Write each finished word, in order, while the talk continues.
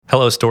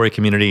Hello, Story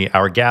community.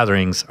 Our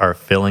gatherings are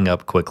filling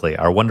up quickly.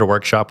 Our Wonder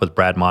Workshop with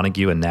Brad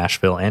Montague in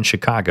Nashville and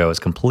Chicago is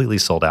completely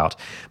sold out,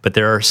 but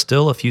there are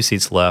still a few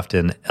seats left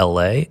in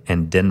LA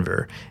and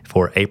Denver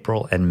for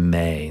April and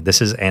May.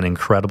 This is an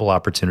incredible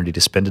opportunity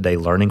to spend a day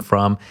learning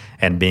from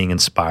and being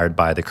inspired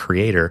by the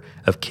creator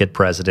of Kid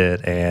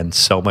President and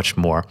so much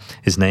more.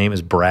 His name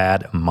is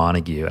Brad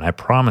Montague, and I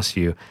promise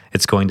you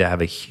it's going to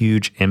have a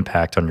huge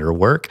impact on your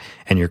work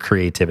and your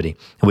creativity.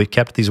 And we've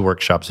kept these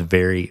workshops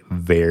very,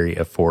 very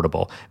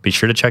affordable. Be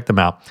sure to check them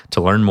out. To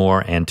learn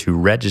more and to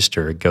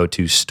register, go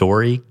to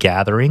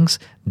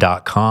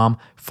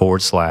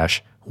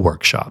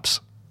storygatherings.com/workshops.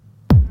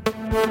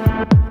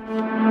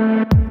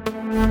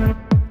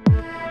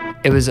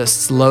 It was a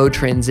slow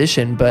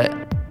transition, but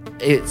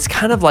it's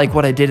kind of like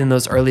what I did in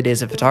those early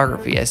days of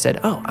photography. I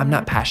said, I'm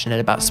not passionate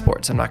about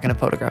sports. I'm not going to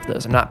photograph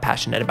those. I'm not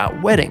passionate about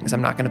weddings.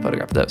 I'm not going to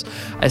photograph those.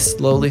 I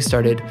slowly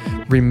started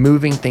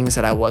removing things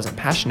that I wasn't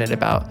passionate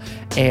about.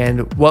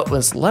 And what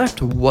was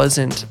left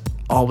wasn't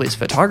always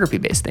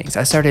photography-based things.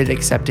 I started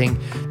accepting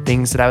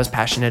things that I was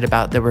passionate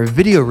about that were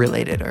video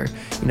related, or,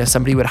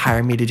 somebody would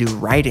hire me to do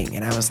writing.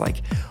 And I was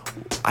like,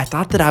 I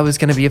thought that I was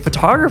going to be a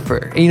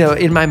photographer.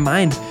 In my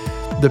mind,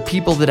 the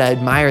people that I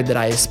admired, that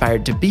I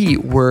aspired to be,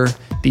 were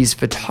these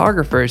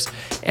photographers.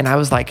 And I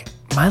was like,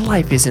 my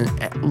life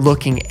isn't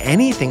looking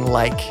anything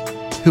like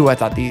who I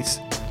thought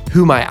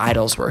who my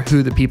idols were,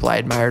 who the people I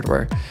admired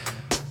were.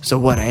 So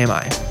what am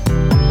I?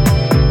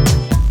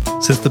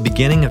 Since the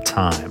beginning of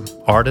time,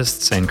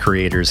 artists and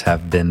creators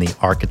have been the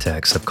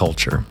architects of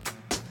culture.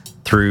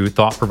 Through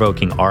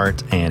thought-provoking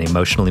art and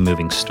emotionally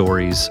moving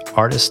stories,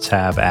 artists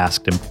have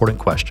asked important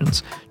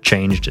questions,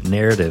 changed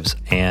narratives,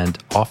 and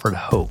offered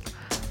hope.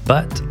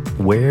 But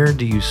where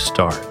do you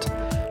start?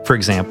 For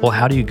example,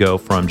 how do you go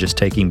from just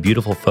taking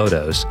beautiful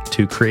photos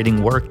to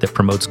creating work that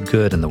promotes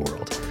good in the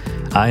world?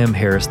 I am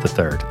Harris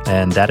III,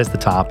 and that is the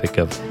topic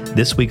of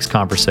this week's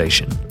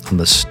conversation on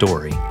the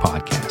Story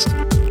Podcast.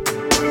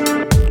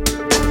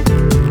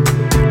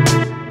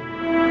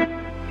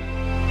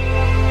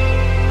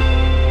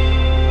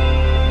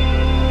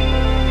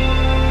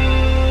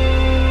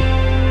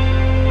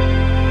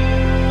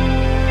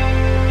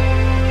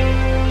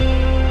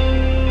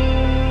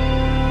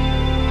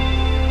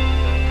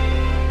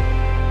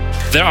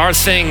 There are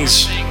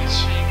things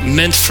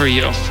meant for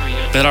you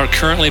that are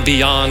currently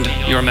beyond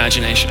your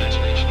imagination.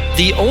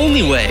 The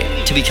only way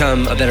to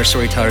become a better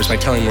storyteller is by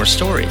telling more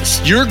stories.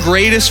 Your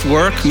greatest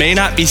work may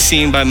not be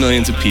seen by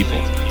millions of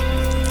people.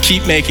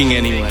 Keep making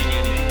anyway.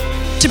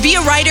 To be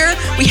a writer,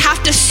 we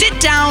have to sit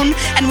down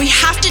and we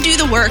have to do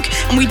the work,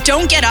 and we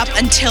don't get up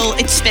until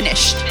it's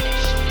finished.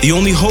 The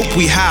only hope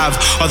we have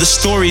are the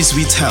stories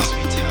we tell.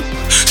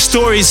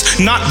 Stories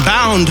not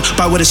bound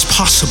by what is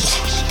possible.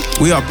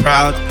 We are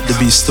proud to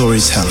be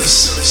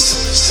storytellers.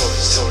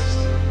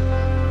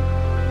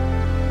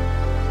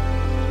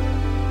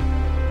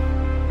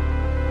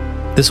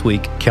 This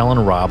week,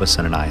 Kellen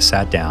Robinson and I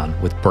sat down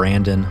with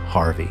Branden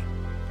Harvey.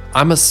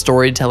 I'm a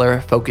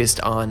storyteller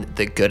focused on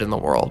the good in the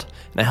world,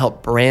 and I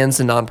help brands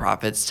and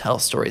nonprofits tell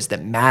stories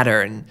that matter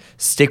and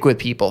stick with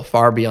people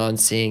far beyond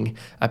seeing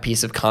a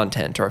piece of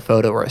content or a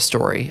photo or a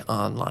story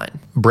online.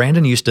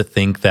 Branden used to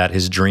think that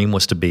his dream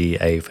was to be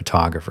a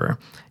photographer.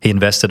 He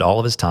invested all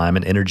of his time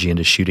and energy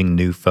into shooting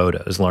new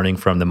photos, learning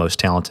from the most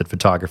talented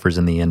photographers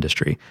in the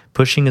industry,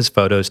 pushing his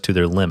photos to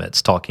their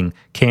limits, talking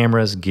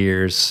cameras,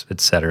 gears,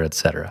 etc.,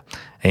 etc.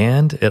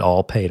 And it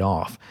all paid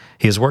off.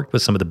 He has worked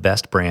with some of the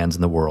best brands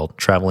in the world,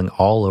 traveling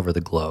all over the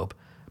globe.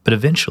 But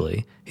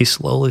eventually, he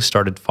slowly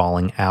started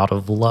falling out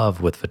of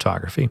love with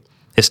photography.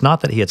 It's not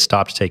that he had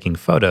stopped taking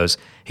photos,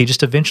 he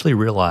just eventually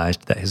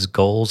realized that his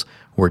goals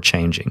were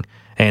changing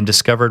and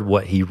discovered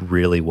what he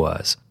really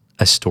was,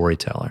 a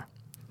storyteller.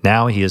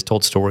 Now he has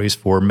told stories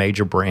for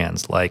major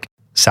brands like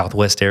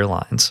Southwest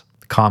Airlines,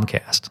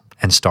 Comcast,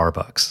 and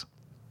Starbucks.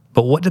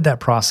 But what did that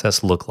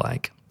process look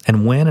like?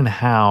 And when and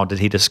how did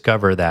he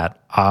discover that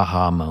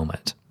aha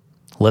moment?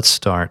 Let's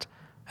start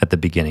at the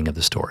beginning of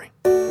the story.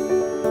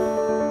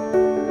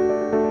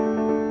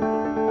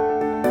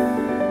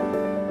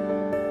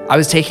 I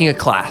was taking a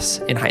class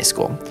in high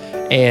school,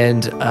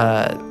 and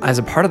as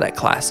a part of that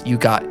class, you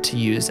got to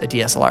use a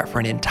DSLR for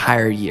an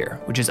entire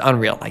year, which is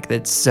unreal. Like,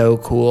 that's so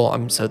cool.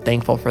 I'm so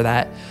thankful for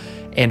that.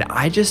 And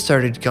I just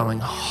started going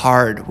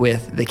hard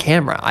with the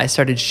camera. I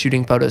started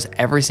shooting photos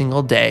every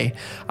single day.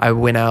 I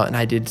went out and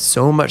I did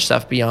so much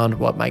stuff beyond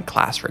what my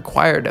class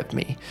required of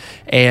me.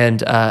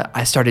 And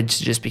I started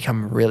to just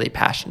become really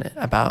passionate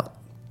about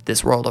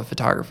this world of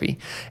photography.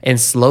 And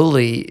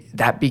slowly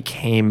that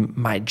became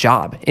my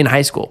job in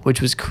high school, which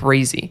was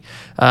crazy.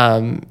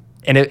 And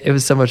it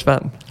was so much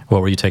fun.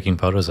 What were you taking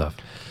photos of?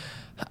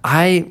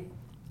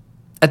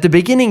 At the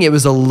beginning, it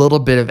was a little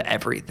bit of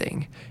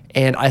everything.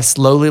 And I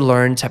slowly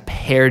learned to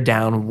pare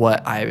down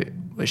what I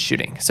was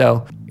shooting.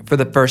 So for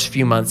the first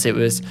few months,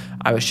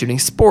 I was shooting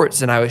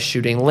sports, and I was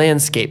shooting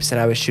landscapes, and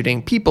I was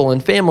shooting people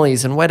and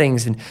families and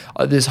weddings and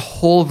this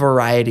whole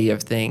variety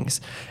of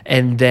things.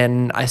 And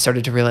then I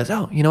started to realize,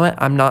 oh, you know what?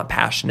 I'm not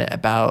passionate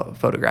about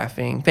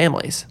photographing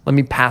families. Let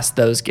me pass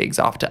those gigs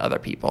off to other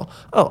people.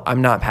 Oh,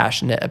 I'm not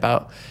passionate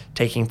about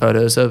taking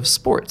photos of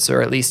sports,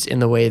 or at least in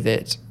the way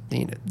that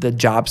the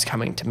jobs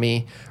coming to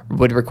me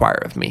would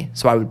require of me.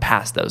 So I would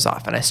pass those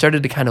off. And I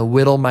started to kind of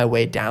whittle my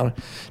way down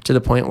to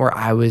the point where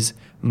I was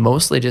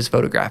mostly just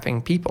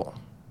photographing people.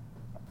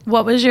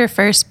 What was your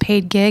first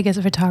paid gig as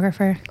a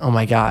photographer? Oh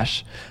my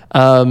gosh.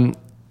 So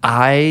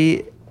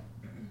I'd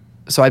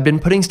been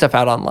putting stuff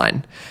out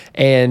online,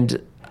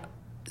 and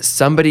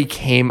somebody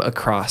came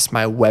across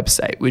my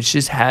website, which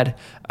just had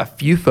a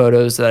few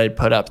photos that I'd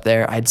put up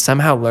there. I'd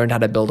somehow learned how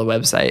to build a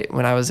website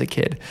when I was a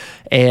kid,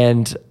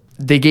 and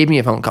they gave me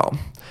a phone call.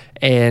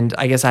 And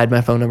I guess I had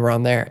my phone number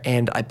on there,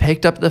 and I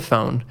picked up the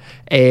phone,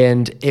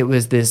 and it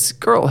was this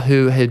girl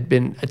who had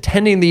been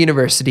attending the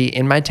university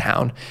in my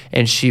town,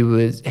 and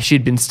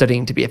she'd been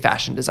studying to be a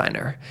fashion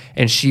designer,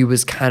 and she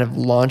was kind of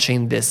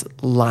launching this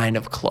line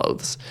of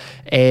clothes,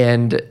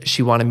 and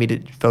she wanted me to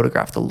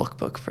photograph the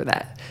lookbook for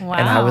that. Wow.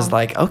 And I was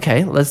like,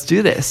 okay, let's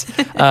do this.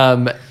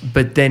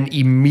 But then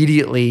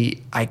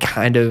immediately I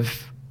kind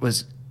of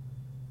was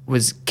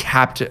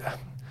captured.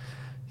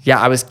 Yeah,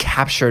 I was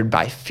captured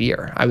by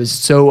fear. I was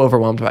so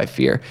overwhelmed by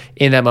fear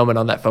in that moment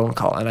on that phone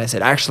call. And I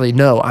said, actually,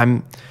 no,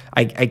 I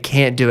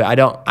can't do it.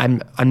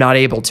 I'm not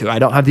able to. I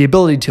don't have the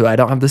ability to. I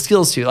don't have the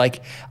skills to.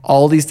 Like,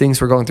 all these things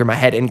were going through my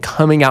head and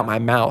coming out my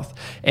mouth.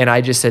 And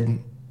I just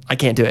said, I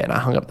can't do it. And I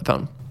hung up the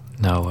phone.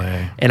 No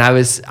way. And I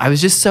was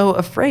just so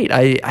afraid.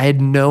 I had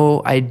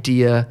no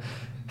idea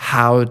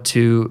how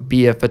to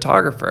be a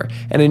photographer.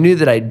 And I knew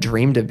that I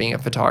dreamed of being a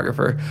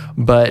photographer,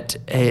 but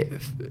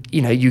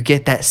you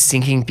get that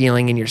sinking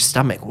feeling in your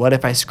stomach. What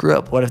if I screw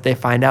up? What if they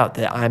find out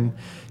that I'm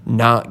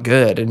not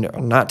good and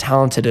not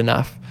talented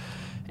enough?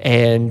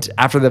 And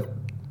after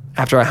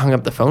I hung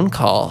up the phone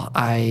call,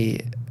 I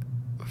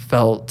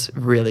felt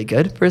really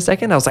good for a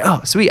second. I was like,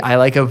 oh, sweet.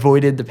 I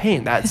avoided the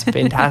pain. That's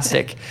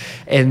fantastic.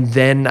 And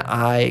then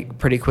I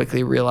pretty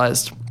quickly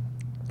realized,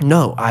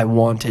 no, I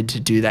wanted to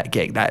do that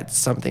gig. That's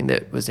something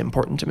that was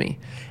important to me.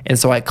 And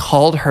so I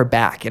called her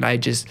back, and I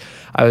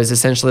was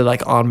essentially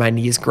on my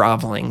knees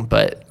groveling,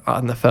 but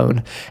on the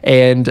phone.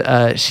 And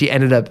she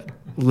ended up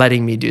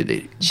letting me do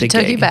the She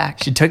took gig. you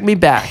back. She took me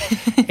back.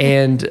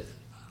 And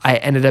I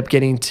ended up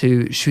getting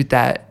to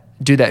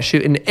do that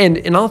shoot. And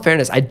in all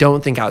fairness, I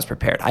don't think I was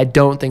prepared. I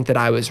don't think that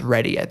I was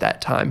ready at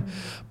that time.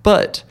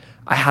 But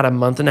I had a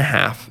month and a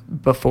half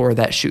before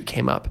that shoot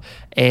came up,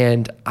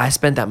 and I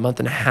spent that month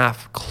and a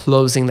half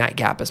closing that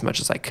gap as much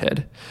as I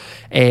could.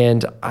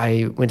 And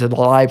I went to the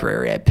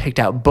library. I picked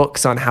out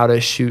books on how to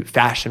shoot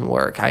fashion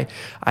work.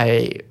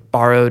 I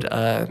borrowed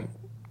a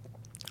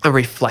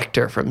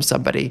reflector from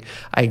somebody.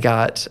 I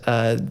got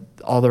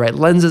all the right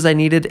lenses I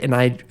needed, and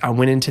I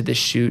went into the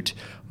shoot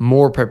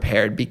more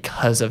prepared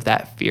because of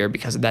that fear,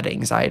 because of that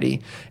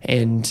anxiety.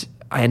 And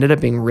I ended up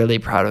being really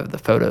proud of the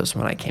photos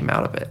when I came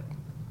out of it.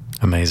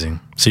 Amazing.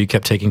 So you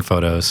kept taking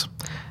photos,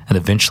 and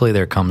eventually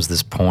there comes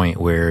this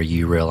point where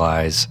you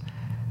realize,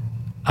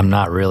 I'm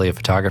not really a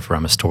photographer,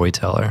 I'm a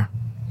storyteller.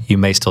 You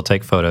may still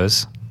take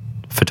photos.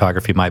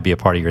 Photography might be a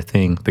part of your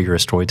thing, but you're a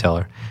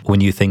storyteller.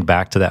 When you think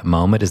back to that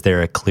moment, is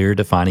there a clear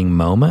defining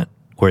moment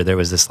where there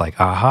was this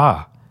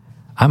aha,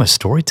 I'm a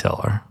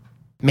storyteller?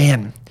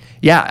 Man,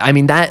 yeah, I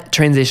mean, that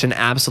transition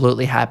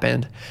absolutely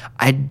happened.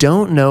 I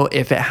don't know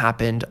if it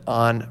happened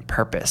on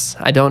purpose.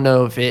 I don't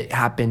know if it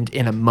happened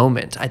in a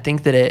moment. I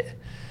think that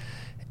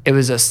it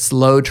was a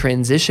slow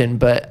transition,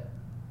 but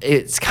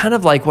it's kind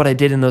of like what I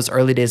did in those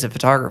early days of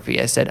photography.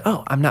 I said,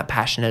 oh, I'm not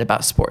passionate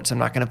about sports. I'm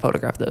not going to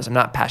photograph those. I'm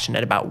not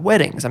passionate about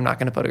weddings. I'm not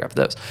going to photograph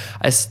those.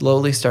 I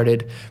slowly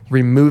started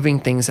removing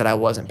things that I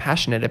wasn't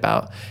passionate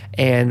about.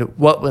 And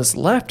what was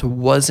left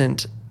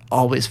wasn't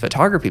always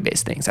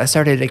photography-based things. I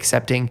started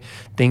accepting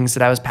things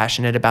that I was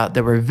passionate about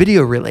that were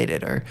video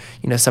related, or,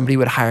 somebody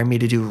would hire me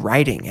to do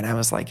writing. And I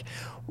was like,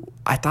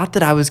 I thought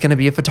that I was going to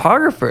be a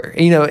photographer.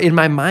 In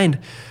my mind,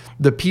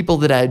 the people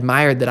that I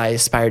admired, that I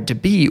aspired to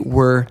be,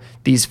 were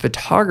these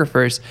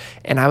photographers.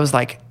 And I was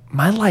like,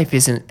 my life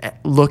isn't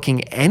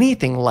looking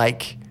anything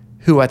like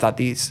who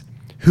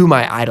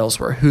my idols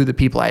were, who the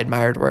people I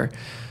admired were.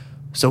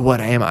 So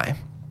what am I?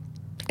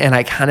 And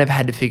I kind of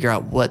had to figure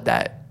out what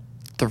that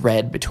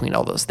thread between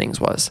all those things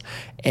was.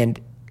 And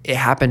it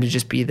happened to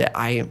just be that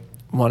I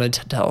wanted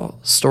to tell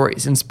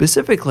stories. And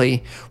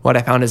specifically, what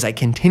I found is I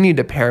continued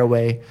to pare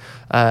away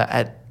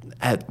at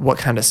what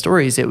kind of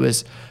stories it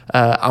was.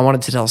 I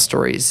wanted to tell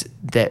stories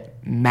that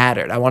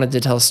mattered. I wanted to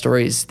tell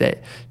stories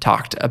that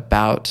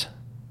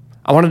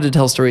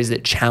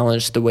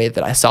challenged the way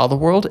that I saw the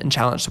world and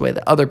challenged the way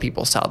that other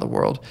people saw the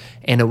world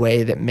in a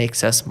way that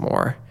makes us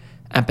more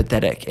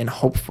empathetic and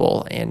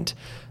hopeful and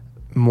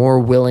more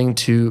willing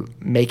to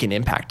make an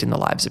impact in the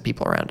lives of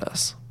people around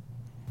us.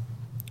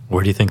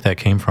 Where do you think that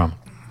came from?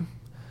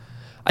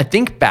 I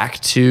think back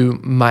to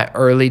my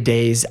early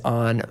days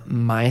on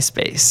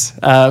MySpace.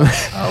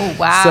 Oh,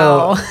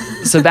 wow.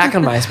 So back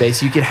on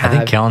MySpace, you could have... I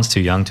think Kellen's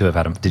too young to have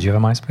had did you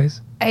have a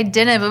MySpace? I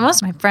didn't, but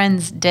most of my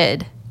friends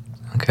did.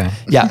 Okay.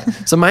 Yeah.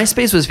 So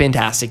MySpace was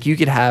fantastic. You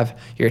could have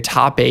your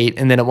top 8,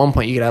 and then at one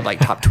point you could have like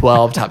top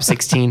 12, top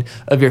 16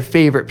 of your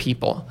favorite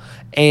people.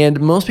 And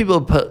most people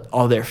put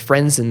all their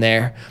friends in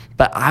there,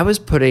 but I was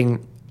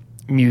putting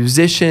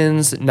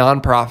musicians,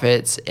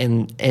 nonprofits,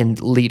 and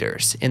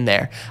leaders in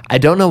there. I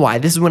don't know why.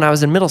 This is when I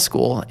was in middle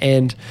school,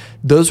 and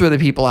those were the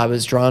people I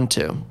was drawn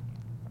to.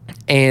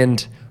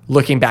 And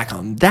looking back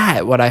on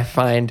that, what I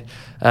find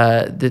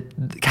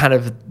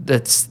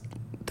that's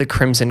the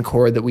crimson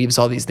cord that weaves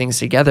all these things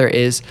together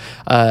is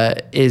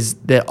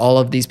that all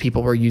of these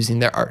people were using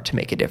their art to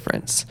make a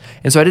difference.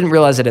 And so I didn't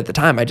realize it at the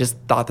time. I just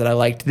thought that I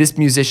liked this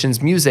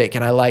musician's music,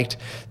 and I liked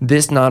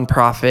this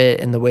nonprofit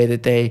and the way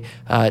that they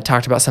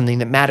talked about something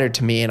that mattered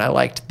to me, and I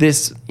liked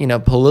this,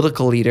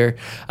 political leader.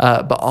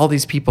 But all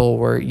these people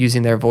were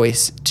using their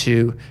voice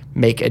to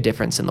make a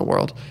difference in the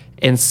world.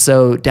 And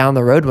so down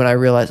the road, when I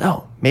realized,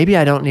 maybe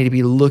I don't need to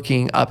be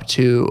looking up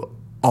to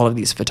all of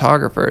these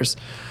photographers,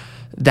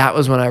 that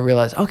was when I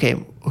realized,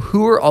 okay,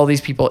 who are all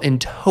these people in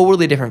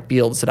totally different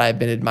fields that I've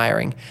been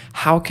admiring?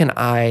 How can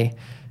I,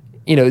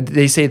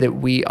 they say that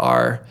we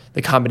are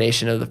the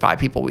combination of the 5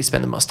 people we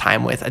spend the most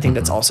time with. I think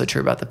that's also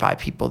true about the 5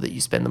 people that you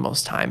spend the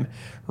most time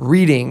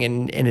reading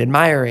and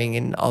admiring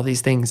and all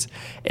these things.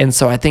 And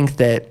so I think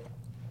that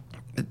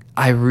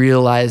I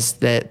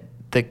realized that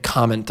the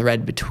common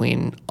thread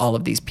between all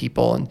of these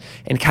people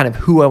and kind of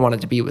who I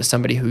wanted to be was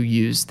somebody who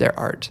used their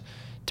art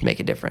to make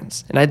a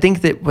difference. And I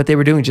think that what they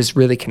were doing just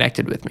really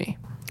connected with me.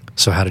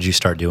 So how did you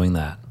start doing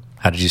that?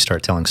 How did you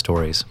start telling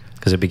stories?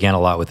 Because it began a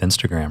lot with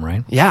Instagram,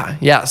 right?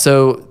 Yeah.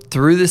 So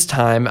through this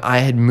time, I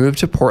had moved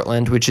to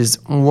Portland, which is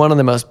one of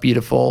the most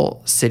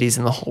beautiful cities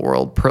in the whole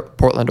world,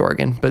 Portland,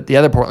 Oregon. But the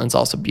other Portland's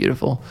also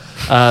beautiful.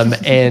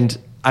 And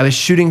I was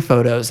shooting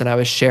photos and I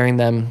was sharing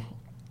them,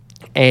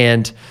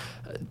 and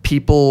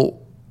people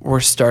were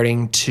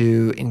starting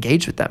to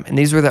engage with them. And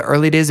these were the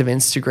early days of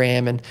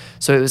Instagram. And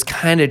so it was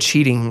kind of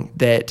cheating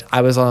that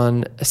I was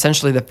on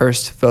essentially the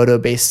first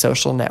photo-based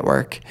social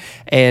network,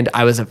 and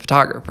I was a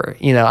photographer.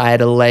 I had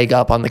a leg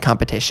up on the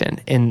competition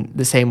in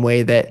the same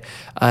way that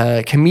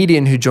a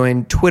comedian who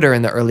joined Twitter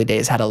in the early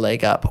days had a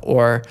leg up,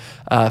 or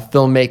a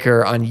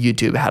filmmaker on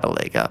YouTube had a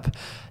leg up.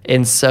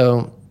 And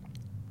so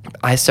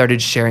I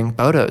started sharing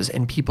photos,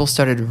 and people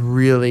started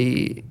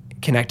really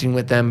connecting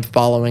with them,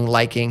 following,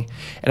 liking,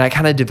 and I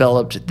kind of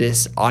developed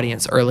this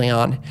audience early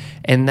on.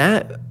 And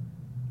that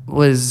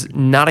was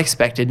not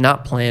expected,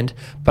 not planned,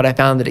 but I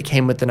found that it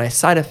came with the nice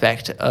side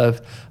effect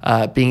of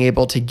being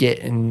able to get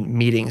in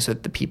meetings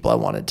with the people I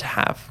wanted to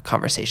have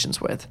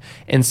conversations with.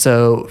 And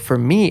so for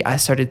me, I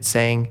started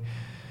saying,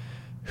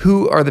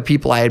 who are the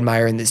people I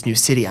admire in this new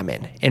city I'm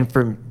in? And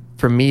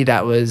for me,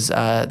 that was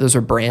those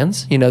are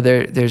brands.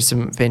 There's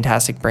some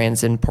fantastic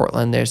brands in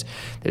Portland.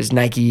 There's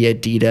Nike,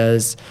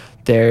 Adidas.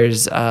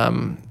 There's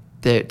the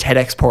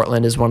TEDx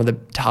Portland is one of the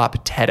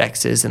top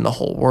TEDx's in the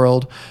whole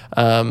world.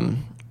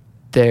 And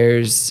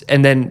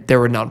then there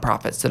were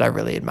nonprofits that I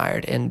really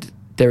admired. And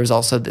there was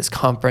also this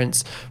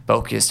conference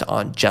focused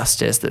on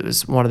justice that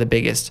was one of the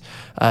biggest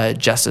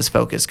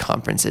justice-focused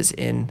conferences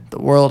in the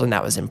world, and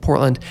that was in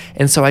Portland.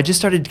 And so I just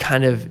started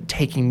kind of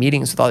taking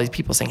meetings with all these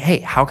people saying, hey,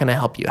 how can I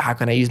help you? How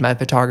can I use my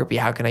photography?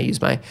 How can I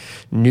use my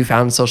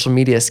newfound social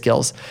media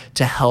skills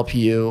to help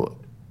you,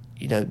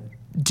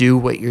 do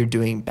what you're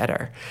doing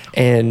better?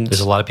 And there's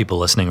a lot of people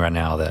listening right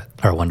now that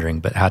are wondering,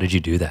 but how did you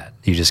do that?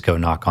 You just go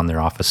knock on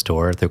their office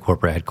door at their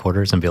corporate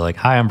headquarters and be like,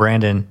 hi, I'm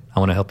Branden. I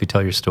want to help you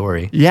tell your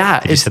story. Yeah.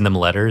 Did you send them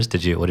letters?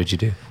 What did you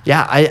do?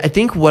 Yeah, I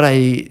think what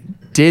I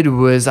did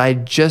was I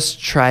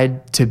just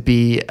tried to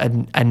be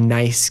a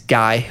nice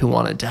guy who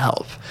wanted to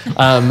help.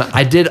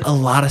 I did a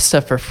lot of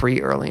stuff for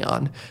free early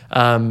on.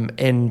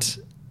 And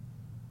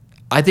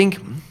I think...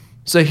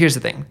 So here's the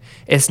thing.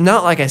 It's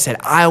not like I said,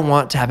 I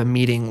want to have a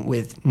meeting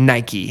with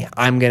Nike.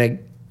 I'm going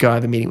to go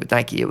have a meeting with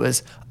Nike. It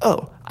was,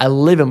 I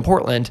live in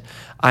Portland.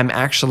 I'm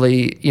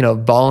actually,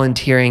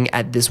 volunteering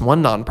at this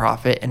one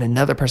nonprofit, and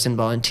another person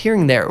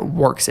volunteering there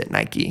works at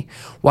Nike.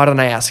 Why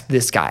don't I ask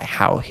this guy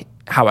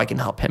how I can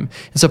help him?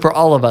 And so for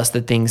all of us,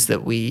 the things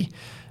that we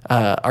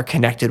are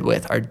connected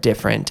with are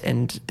different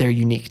and they're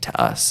unique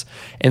to us.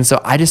 And so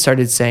I just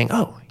started saying,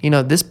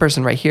 this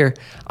person right here,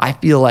 I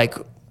feel like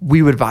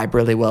we would vibe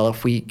really well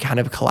if we kind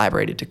of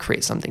collaborated to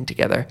create something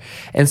together.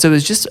 And so it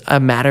was just a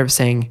matter of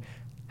saying,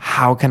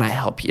 how can I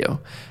help you?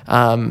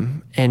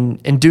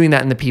 And doing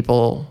that in the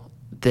people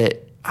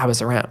that I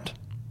was around.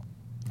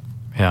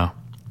 Yeah.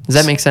 Does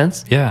that make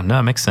sense? Yeah,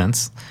 no, it makes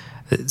sense.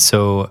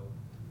 So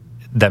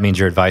that means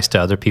your advice to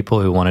other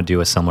people who want to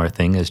do a similar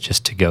thing is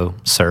just to go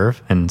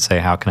serve and say,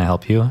 how can I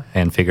help you?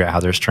 And figure out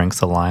how their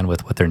strengths align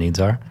with what their needs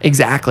are.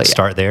 Exactly.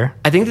 Start there.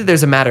 I think that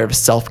there's a matter of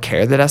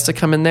self-care that has to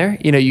come in there.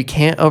 You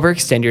can't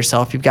overextend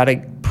yourself. You've got to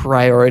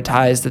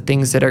prioritize the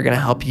things that are going to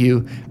help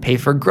you pay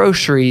for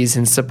groceries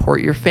and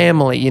support your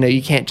family.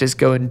 You can't just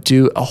go and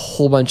do a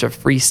whole bunch of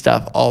free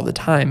stuff all the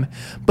time,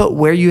 but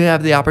where you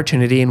have the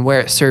opportunity and where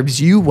it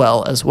serves you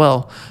well as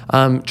well,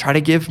 try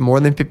to give more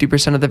than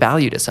 50% of the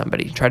value to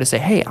somebody. Try to say,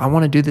 hey, I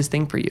want to do this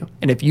thing for you.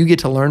 And if you get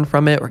to learn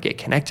from it or get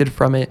connected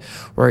from it,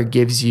 or it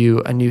gives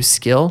you a new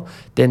skill,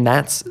 then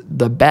that's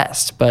the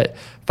best. But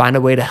find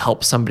a way to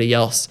help somebody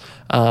else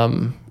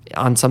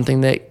on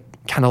something that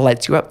kind of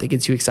lights you up, that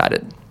gets you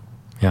excited.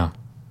 Yeah.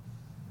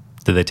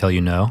 Did they tell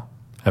you no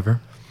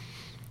ever?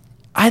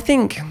 I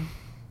think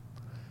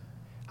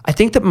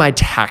that my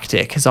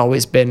tactic has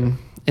always been,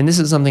 and this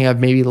is something I've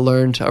maybe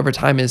learned over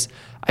time, is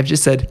I've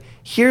just said,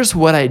 here's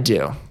what I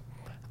do.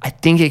 I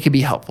think it could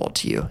be helpful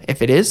to you.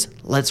 If it is,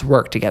 let's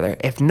work together.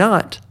 If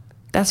not,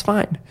 that's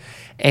fine.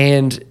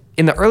 And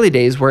in the early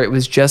days where it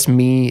was just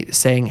me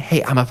saying,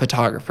 hey, I'm a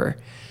photographer,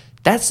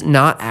 that's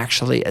not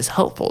actually as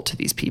helpful to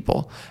these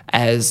people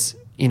as,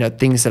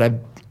 things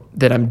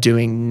that I'm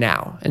doing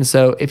now. And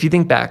so if you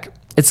think back,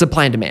 it's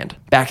supply and demand.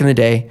 Back in the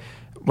day,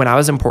 when I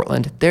was in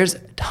Portland, there's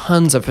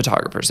tons of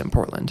photographers in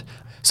Portland.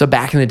 So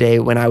back in the day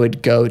when I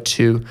would go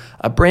to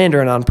a brand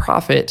or a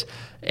nonprofit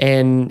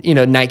and,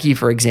 Nike,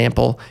 for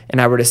example, and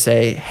I were to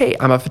say, hey,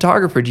 I'm a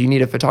photographer. Do you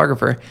need a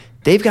photographer?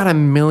 They've got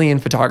 1 million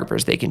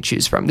photographers they can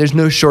choose from. There's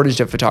no shortage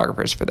of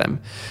photographers for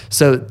them.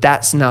 So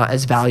that's not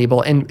as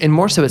valuable. And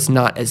more so, it's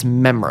not as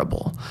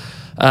memorable.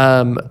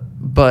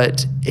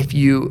 But if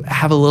you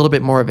have a little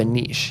bit more of a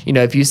niche,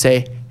 if you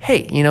say,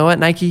 hey, you know what,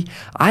 Nike,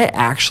 I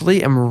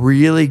actually am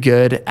really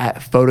good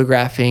at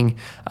photographing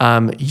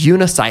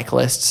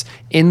unicyclists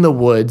in the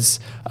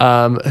woods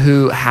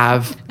who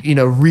have,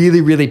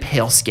 really, really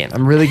pale skin.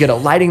 I'm really good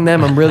at lighting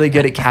them. I'm really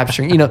good at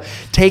capturing,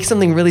 take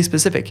something really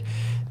specific.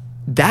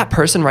 That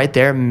person right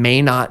there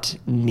may not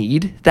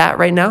need that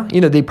right now.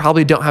 They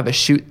probably don't have a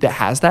shoot that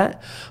has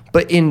that.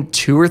 But in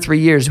 2 or 3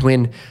 years,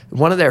 when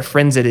one of their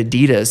friends at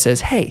Adidas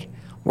says, hey,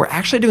 we're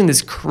actually doing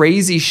this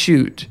crazy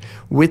shoot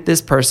with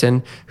this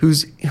person who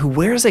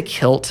wears a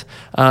kilt.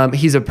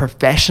 He's a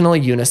professional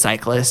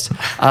unicyclist.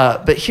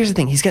 But here's the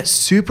thing. He's got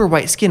super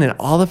white skin, and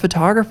all the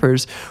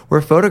photographers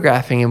we're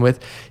photographing him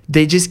with,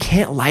 they just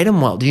can't light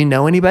him well. Do you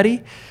know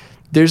anybody?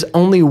 There's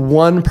only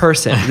one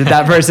person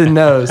that person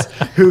knows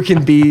who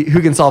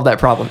can solve that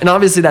problem. And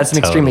obviously that's an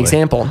extreme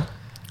example.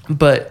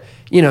 But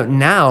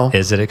now...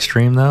 Is it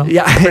extreme, though?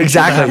 Yeah,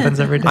 exactly. It happens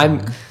every day.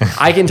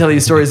 I can tell you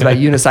stories about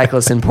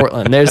unicyclists in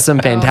Portland. There's some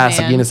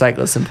fantastic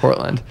unicyclists in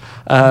Portland.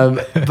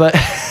 But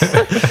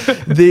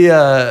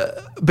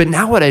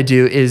now what I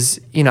do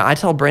is, I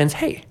tell brands,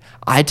 hey,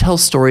 I tell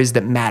stories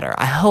that matter.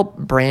 I help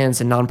brands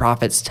and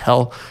nonprofits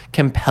tell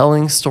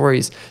compelling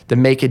stories that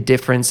make a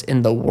difference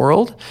in the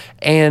world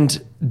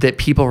and that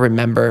people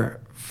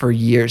remember for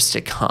years to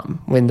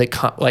come when the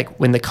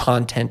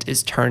content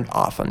is turned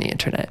off on the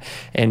internet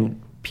and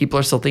people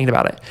are still thinking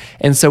about it.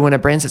 And so when a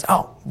brand says,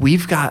 oh,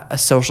 we've got a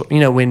social,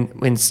 when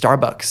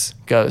Starbucks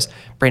goes,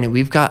 Branden,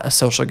 we've got a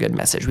social good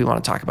message we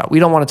want to talk about. We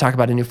don't want to talk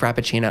about a new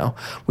Frappuccino.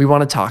 We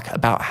want to talk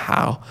about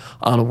how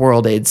on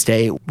World AIDS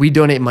Day, we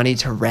donate money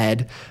to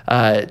RED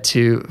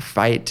to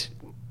fight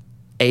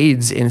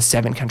AIDS in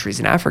 7 countries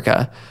in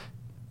Africa.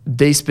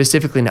 They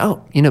specifically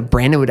know,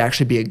 Branden would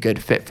actually be a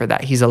good fit for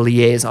that. He's a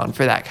liaison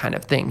for that kind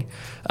of thing.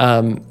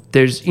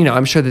 There's,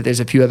 I'm sure that there's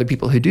a few other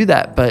people who do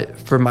that, but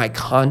for my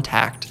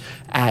contact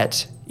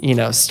at,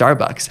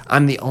 Starbucks,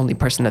 I'm the only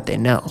person that they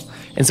know.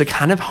 And so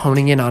kind of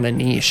honing in on a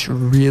niche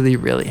really,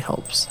 really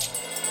helps.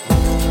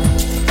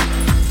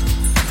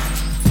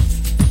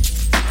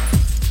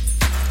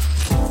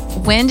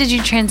 When did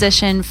you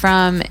transition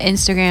from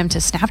Instagram to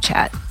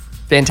Snapchat?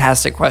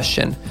 Fantastic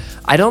question.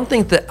 I don't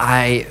think that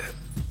I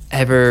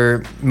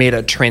ever made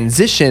a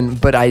transition,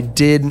 but I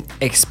did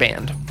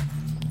expand.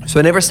 So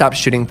I never stopped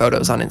shooting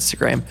photos on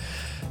Instagram.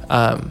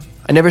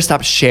 I never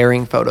stopped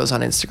sharing photos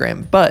on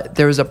Instagram, but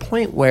there was a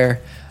point where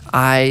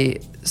I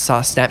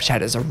saw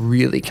Snapchat as a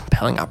really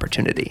compelling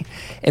opportunity.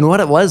 And what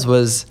it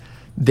was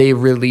they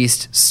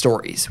released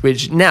stories,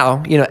 which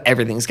now,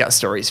 everything's got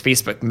stories.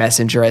 Facebook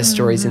Messenger has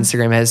stories,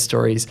 Instagram has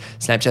stories,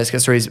 Snapchat's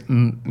got stories,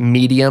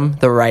 Medium,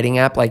 the writing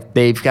app,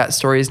 they've got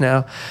stories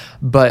now.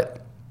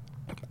 But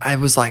I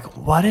was like,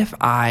 what if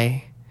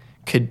I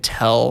could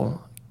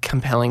tell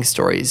compelling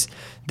stories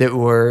that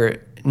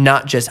were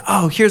not just,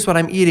 oh, here's what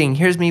I'm eating,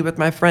 here's me with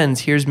my friends,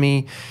 here's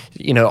me,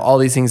 all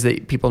these things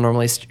that people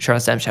normally share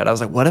on Snapchat. I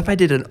was like, what if I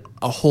did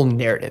a whole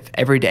narrative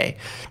every day,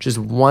 just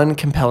one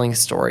compelling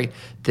story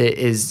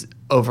that is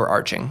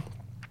overarching?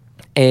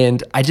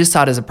 And I just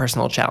saw it as a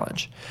personal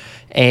challenge.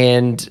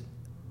 And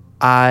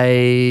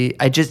I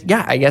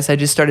guess I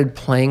just started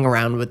playing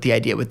around with the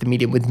idea, with the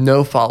medium, with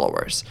no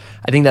followers.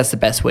 I think that's the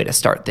best way to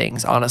start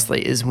things,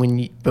 honestly, is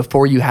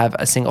before you have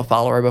a single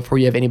follower, before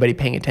you have anybody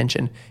paying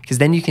attention, because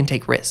then you can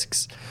take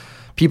risks.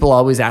 People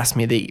always ask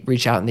me, they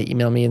reach out and they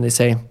email me and they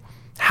say,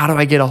 how do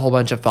I get a whole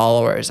bunch of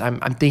followers? I'm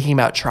thinking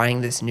about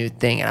trying this new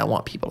thing and I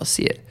want people to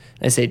see it.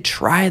 And I say,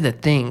 try the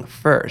thing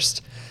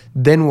first,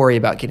 then worry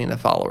about getting the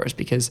followers,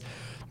 because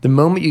the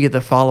moment you get the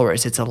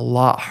followers, it's a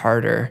lot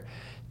harder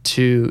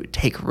to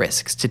take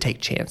risks, to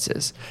take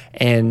chances.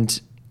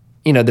 And,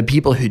 the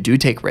people who do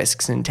take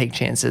risks and take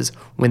chances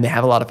when they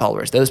have a lot of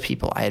followers, those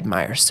people I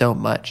admire so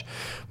much.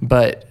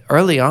 But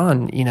early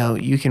on,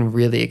 you can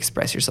really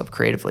express yourself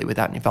creatively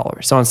without any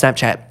followers. So on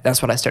Snapchat,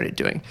 that's what I started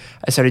doing.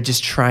 I started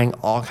just trying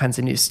all kinds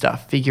of new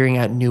stuff, figuring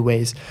out new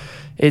ways.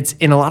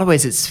 In a lot of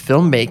ways, it's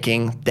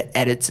filmmaking that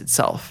edits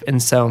itself.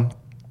 And so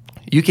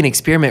you can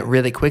experiment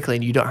really quickly,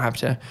 and you don't have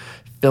to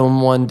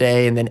film one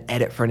day and then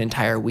edit for an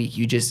entire week.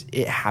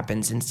 It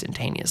happens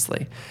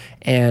instantaneously.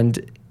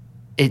 And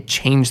it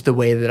changed the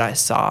way that I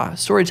saw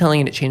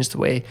storytelling, and it changed the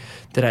way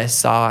that I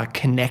saw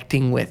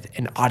connecting with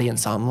an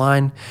audience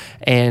online.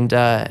 And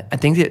I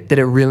think that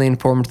it really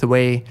informed the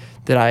way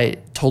that I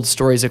told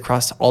stories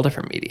across all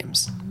different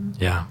mediums.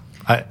 Yeah.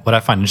 What I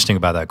find interesting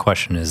about that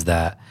question is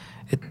that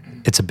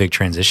it's a big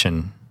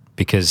transition,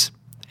 because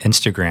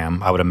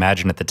Instagram, I would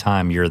imagine at the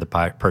time you're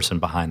the person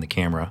behind the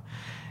camera,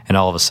 and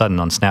all of a sudden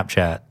on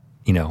Snapchat,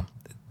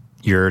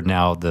 you're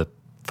now the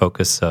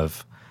focus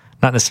of,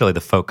 not necessarily the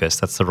focus,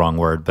 that's the wrong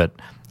word, but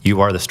you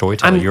are the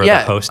storyteller. You're the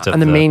host of I'm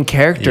the main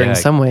character in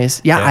some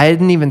ways. Yeah, I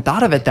hadn't even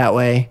thought of it that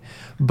way,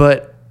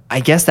 but I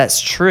guess that's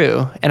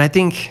true. And I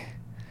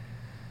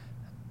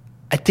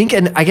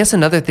guess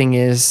another thing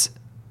is,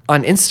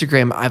 on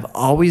Instagram, I've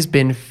always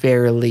been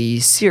fairly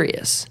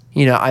serious.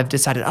 I've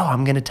decided,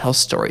 I'm going to tell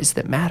stories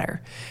that matter.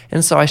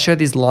 And so I share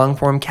these long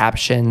form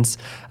captions.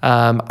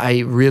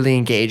 I really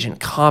engage in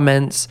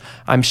comments.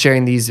 I'm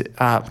sharing these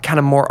kind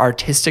of more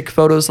artistic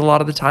photos a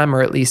lot of the time,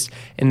 or at least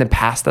in the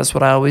past, that's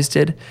what I always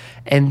did.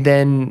 And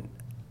then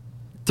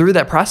through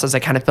that process, I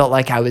kind of felt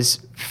like I was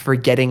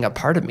forgetting a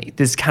part of me,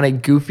 this kind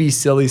of goofy,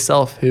 silly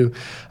self who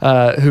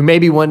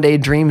maybe one day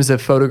dreams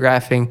of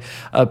photographing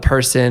a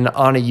person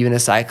on a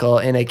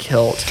unicycle in a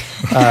kilt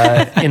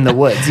in the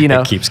woods.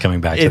 It keeps coming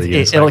back to the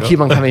unicycle. It'll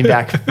keep on coming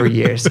back for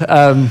years.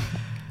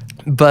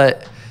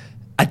 But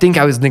I think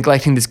I was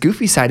neglecting this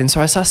goofy side. And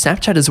so I saw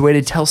Snapchat as a way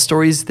to tell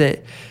stories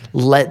that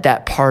let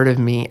that part of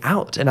me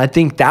out. And I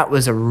think that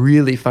was a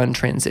really fun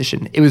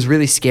transition. It was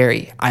really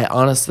scary. I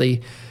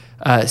honestly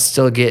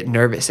still get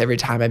nervous every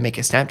time I make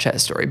a Snapchat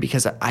story,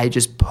 because I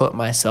just put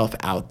myself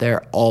out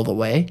there all the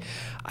way.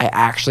 I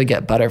actually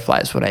get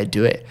butterflies when I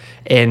do it.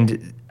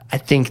 And I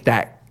think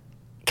that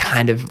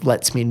kind of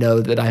lets me know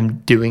that I'm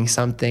doing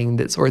something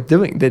that's worth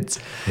doing. It's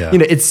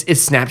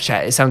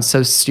Snapchat. It sounds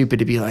so stupid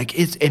to be like,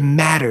 it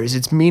matters,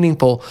 it's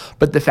meaningful.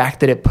 But the fact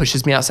that it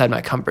pushes me outside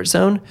my comfort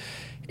zone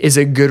is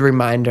a good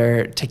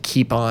reminder to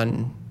keep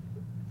on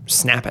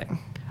snapping.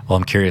 Well,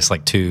 I'm curious,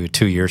 like two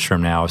years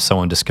from now, if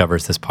someone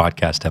discovers this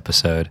podcast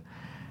episode,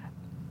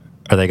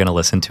 are they going to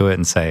listen to it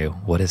and say,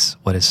 what is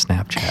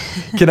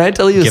Snapchat? Can I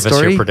tell you a story? Give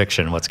us your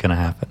prediction. What's going to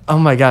happen? Oh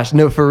my gosh.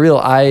 No, for real.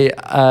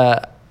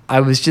 I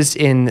was just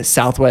in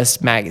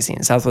Southwest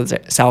magazine,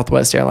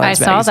 Southwest Airlines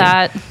magazine. I saw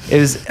that. It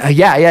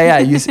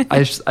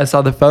was, I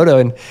saw the photo,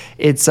 and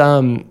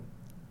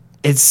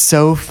it's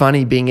so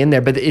funny being in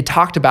there, but it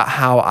talked about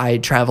how I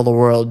travel the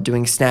world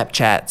doing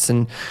Snapchats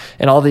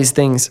and all these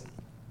things.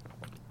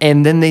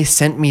 And then they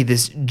sent me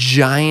this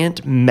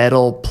giant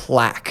metal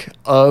plaque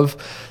of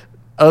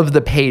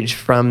the page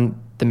from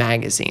the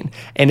magazine.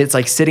 And it's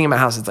like sitting in my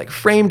house. It's like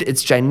framed.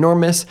 It's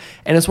ginormous.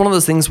 And it's one of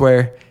those things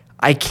where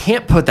I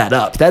can't put that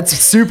up. That's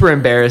super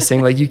embarrassing.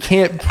 Like, you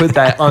can't put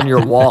that on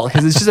your wall,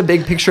 because it's just a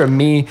big picture of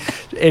me,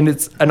 and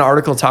it's an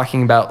article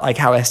talking about like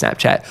how I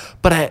Snapchat,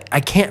 but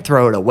I can't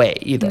throw it away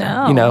either,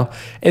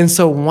 And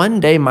so one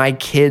day my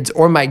kids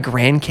or my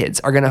grandkids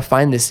are going to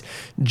find this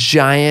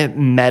giant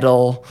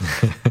metal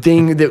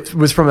thing that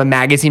was from a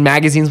magazine.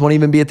 Magazines won't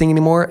even be a thing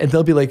anymore. And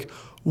they'll be like,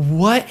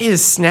 what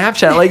is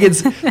Snapchat? Like,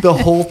 the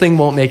whole thing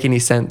won't make any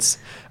sense.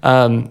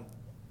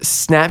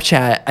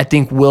 Snapchat, I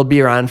think, will be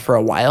around for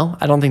a while.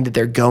 I don't think that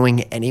they're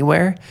going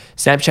anywhere.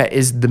 Snapchat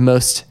is the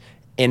most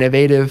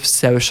innovative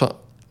social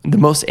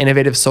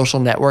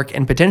network,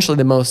 and potentially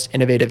the most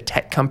innovative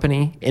tech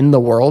company in the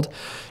world,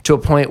 to a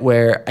point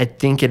where I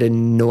think it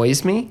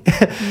annoys me.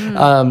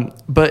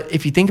 But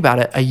if you think about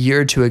it, a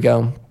year or two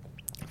ago,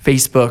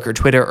 Facebook or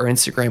Twitter or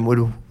Instagram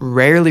would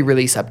rarely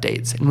release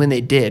updates. And when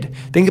they did,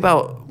 think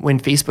about when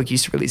Facebook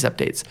used to release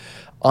updates.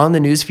 On the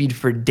newsfeed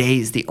for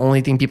days, the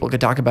only thing people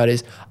could talk about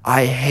is,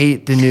 I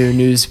hate the new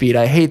newsfeed,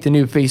 I hate the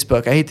new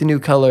Facebook, I hate the new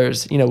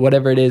colors,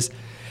 whatever it is.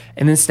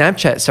 And then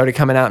Snapchat started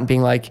coming out and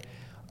being like,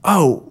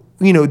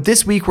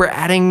 this week we're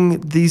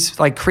adding these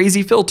like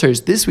crazy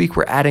filters. This week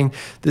we're adding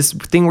this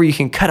thing where you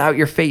can cut out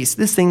your face.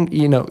 This thing,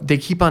 they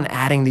keep on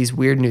adding these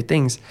weird new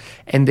things.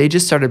 And they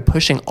just started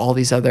pushing all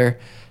these other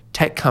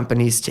tech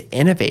companies to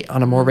innovate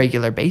on a more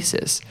regular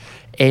basis.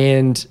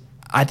 And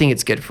I think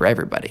it's good for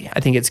everybody. I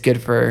think it's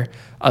good for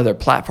other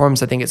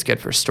platforms. I think it's good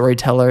for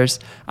storytellers.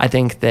 I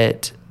think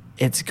that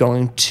it's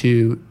going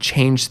to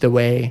change the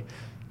way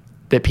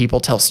that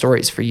people tell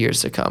stories for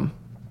years to come.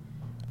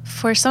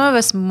 For some of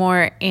us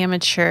more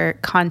amateur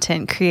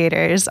content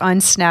creators on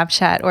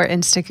Snapchat or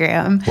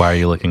Instagram. Why are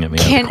you looking at me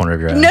out of the corner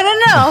of your eye?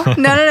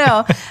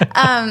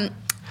 No.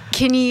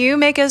 Can you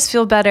make us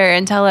feel better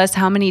and tell us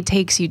how many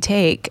takes you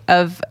take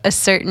of a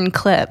certain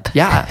clip?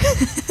 Yeah.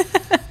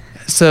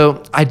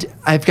 So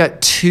I've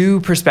got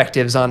two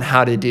perspectives on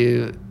how to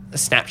do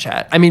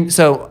Snapchat. I mean,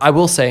 so I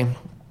will say,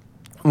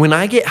 when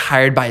I get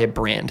hired by a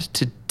brand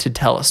to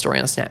tell a story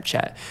on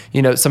Snapchat,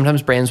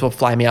 sometimes brands will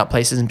fly me out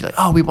places and be like,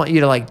 oh, we want you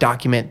to like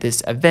document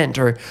this event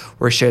or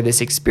share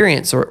this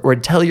experience or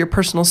tell your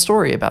personal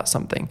story about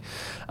something.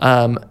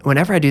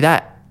 Whenever I do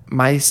that,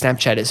 my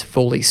Snapchat is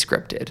fully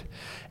scripted.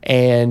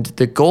 And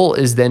the goal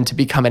is then to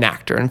become an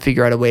actor and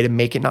figure out a way to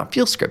make it not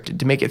feel scripted,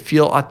 to make it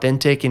feel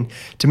authentic, and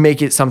to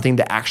make it something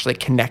that actually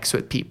connects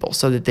with people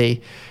so that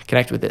they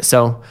connect with it.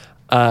 So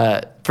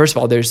first of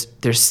all, there's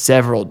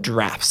several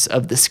drafts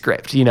of the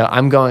script.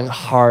 I'm going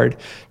hard,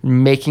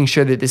 making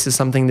sure that this is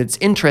something that's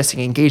interesting,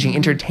 engaging,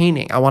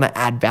 entertaining. I want to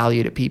add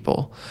value to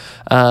people.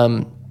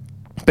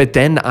 But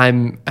then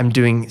I'm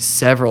doing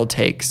several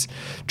takes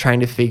trying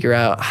to figure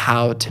out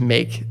how to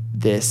make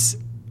this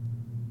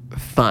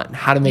fun,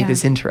 how to make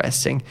this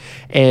interesting.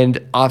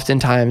 And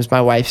oftentimes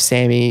my wife,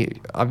 Sammy,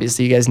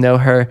 obviously you guys know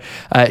her,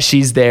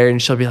 she's there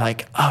and she'll be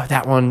like, oh,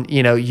 that one,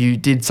 you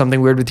did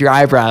something weird with your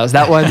eyebrows.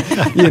 That one,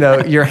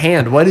 your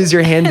hand, what is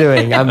your hand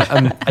doing?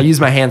 I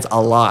use my hands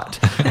a lot.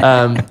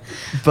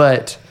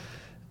 But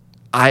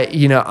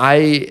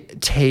I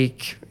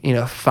take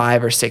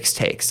 5 or 6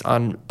 takes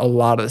on a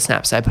lot of the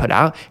snaps I put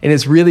out. And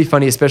it's really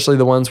funny, especially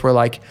the ones where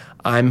like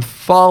I'm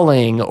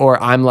falling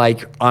or I'm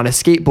like on a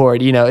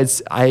skateboard.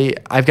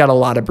 I've got a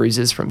lot of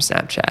bruises from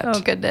Snapchat. Oh,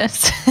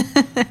 goodness.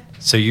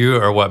 So you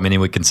are what many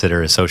would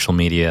consider a social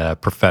media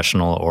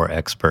professional or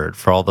expert.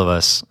 For all of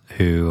us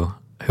who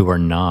are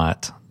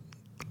not,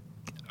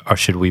 or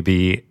should we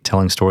be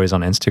telling stories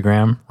on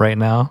Instagram right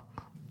now?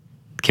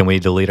 Can we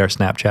delete our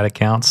Snapchat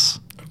accounts?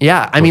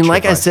 Yeah, I mean,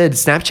 like I said,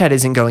 Snapchat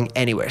isn't going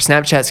anywhere.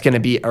 Snapchat's going to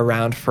be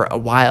around for a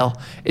while.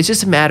 It's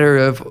just a matter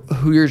of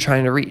who you're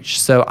trying to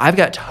reach. So I've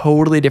got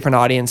totally different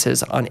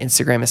audiences on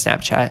Instagram and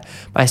Snapchat.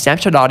 My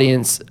Snapchat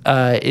audience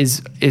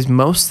is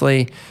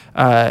mostly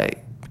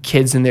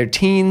kids in their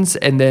teens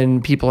and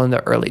then people in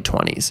their early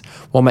 20s,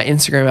 while my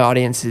Instagram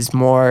audience is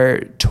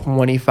more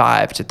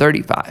 25 to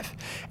 35.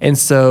 And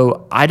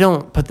so I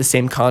don't put the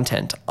same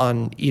content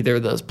on either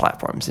of those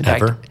platforms. In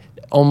fact,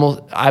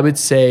 I would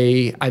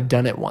say I've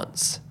done it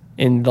once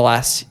in the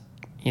last,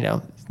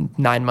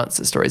 9 months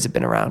the stories have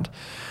been around.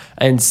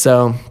 And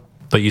so.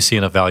 But you see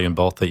enough value in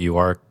both that you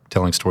are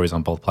telling stories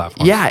on both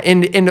platforms. Yeah.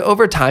 And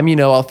over time,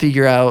 I'll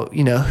figure out,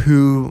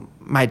 who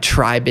my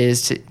tribe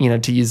is,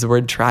 to use the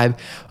word tribe,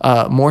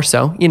 more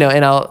so,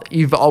 and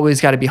you've always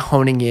got to be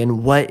honing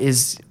in what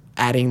is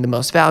adding the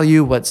most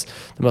value, what's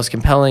the most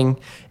compelling.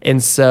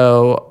 And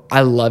so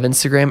I love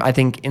Instagram. I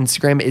think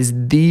Instagram is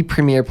the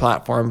premier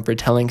platform for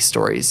telling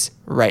stories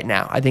right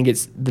now. I think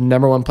it's the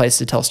number one place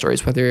to tell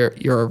stories, whether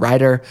you're a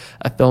writer,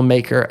 a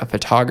filmmaker, a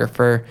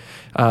photographer,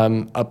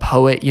 a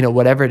poet,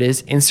 whatever it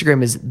is,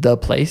 Instagram is the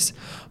place.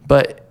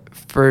 But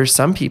for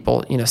some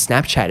people,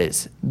 Snapchat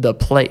is the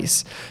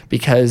place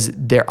because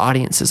their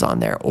audience is on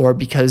there, or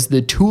because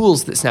the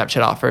tools that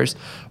Snapchat offers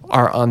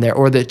are on there,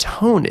 or the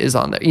tone is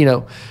on there.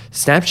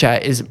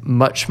 Snapchat is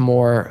much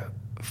more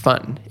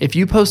fun. If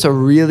you post a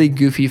really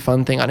goofy,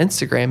 fun thing on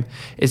Instagram,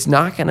 it's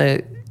not going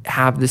to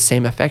have the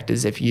same effect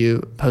as if you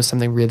post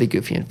something really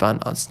goofy and fun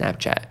on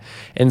Snapchat.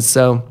 And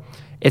so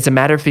it's a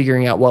matter of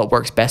figuring out what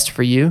works best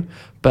for you.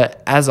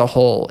 But as a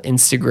whole,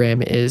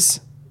 Instagram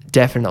is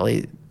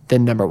definitely the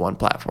number one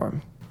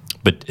platform.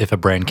 But if a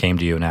brand came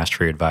to you and asked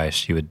for your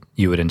advice,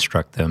 you would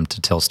instruct them to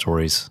tell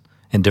stories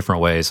in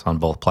different ways on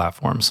both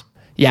platforms.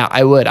 Yeah,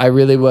 I would. I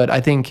really would.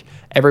 I think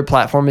every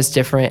platform is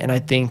different. And I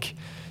think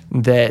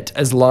that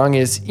as long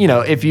as,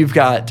 if you've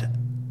got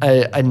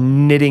a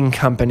knitting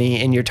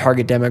company and your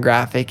target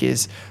demographic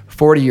is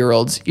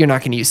 40-year-olds, you're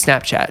not going to use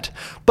Snapchat.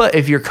 But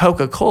if you're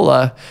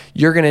Coca-Cola,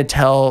 you're going to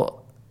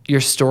tell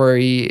your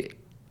story.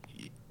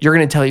 You're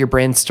going to tell your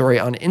brand story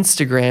on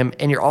Instagram,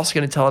 and you're also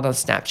going to tell it on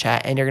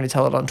Snapchat, and you're going to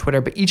tell it on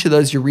Twitter. But each of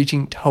those, you're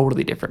reaching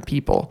totally different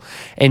people.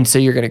 And so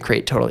you're going to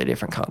create totally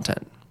different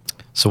content.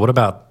 So what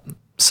about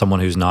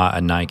someone who's not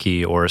a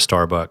Nike or a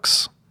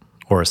Starbucks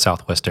or a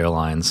Southwest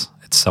Airlines?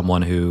 It's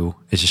someone who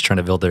is just trying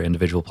to build their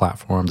individual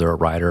platform. They're a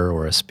writer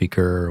or a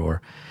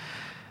speaker,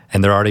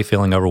 and they're already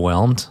feeling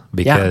overwhelmed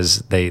because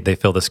they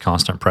feel this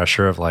constant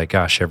pressure of like,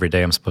 gosh, every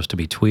day I'm supposed to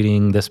be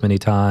tweeting this many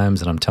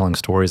times and I'm telling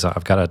stories.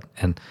 I've got to,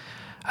 and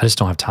I just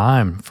don't have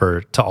time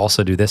to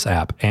also do this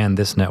app and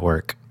this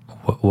network.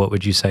 What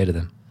would you say to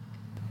them?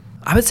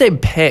 I would say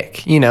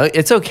pick.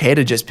 It's okay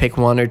to just pick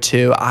one or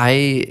two.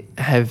 I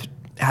have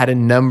had a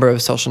number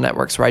of social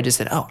networks where I just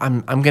said, oh,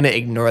 I'm going to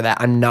ignore that.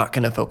 I'm not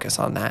going to focus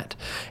on that.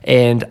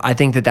 And I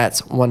think that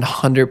that's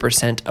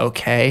 100%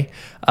 okay.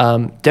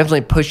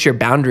 Definitely push your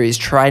boundaries,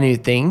 try new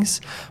things,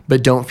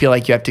 but don't feel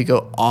like you have to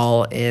go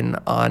all in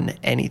on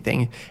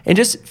anything. And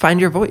just find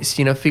your voice,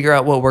 figure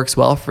out what works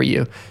well for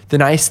you. The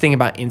nice thing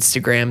about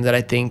Instagram that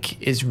I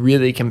think is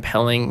really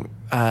compelling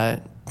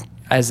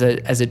as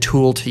a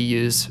tool to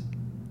use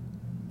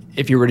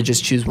if you were to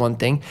just choose one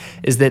thing,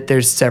 is that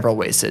there's several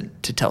ways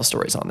to tell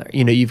stories on there.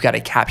 You've got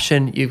a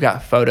caption, you've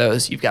got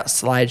photos, you've got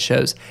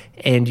slideshows,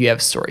 and you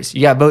have stories.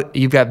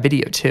 You've got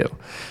video too.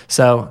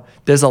 So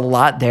there's a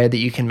lot there that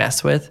you can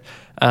mess with,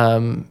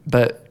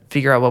 but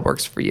figure out what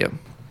works for you.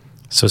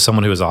 So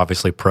someone who is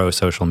obviously pro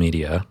social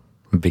media,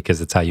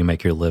 because it's how you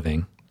make your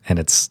living and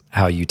it's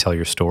how you tell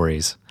your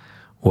stories,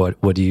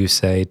 what do you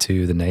say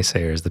to the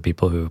naysayers, the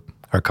people who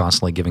are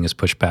constantly giving us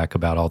pushback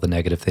about all the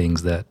negative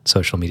things that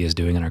social media is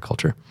doing in our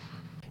culture?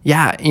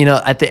 Yeah,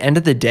 at the end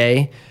of the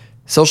day,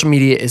 social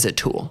media is a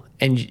tool,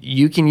 and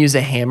you can use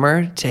a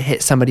hammer to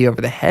hit somebody over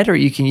the head, or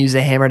you can use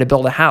a hammer to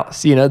build a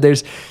house.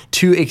 There's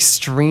two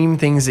extreme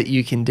things that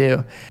you can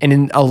do. And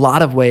in a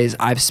lot of ways,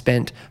 I've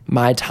spent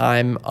my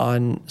time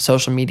on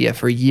social media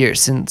for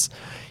years since,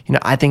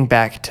 I think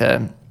back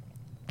to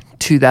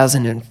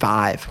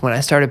 2005 when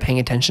I started paying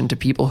attention to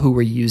people who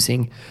were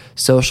using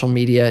social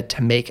media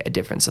to make a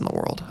difference in the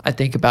world. I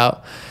think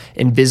about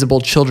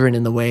Invisible Children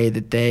in the way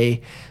that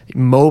they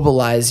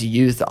mobilize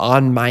youth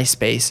on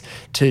MySpace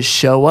to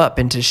show up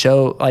and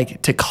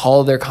to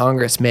call their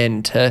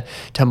congressmen, to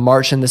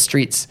march in the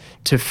streets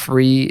to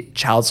free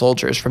child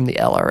soldiers from the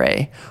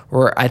LRA.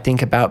 Or I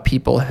think about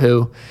people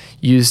who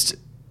used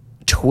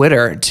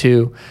Twitter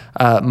to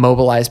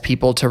mobilize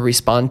people to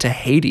respond to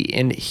Haiti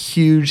in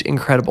huge,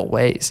 incredible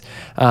ways.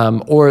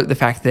 Or the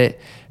fact that,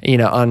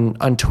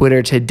 on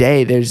Twitter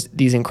today, there's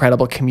these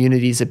incredible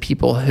communities of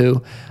people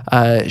who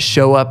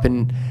show up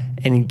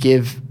and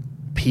give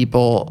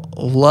people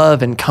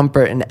love and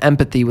comfort and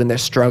empathy when they're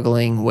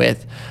struggling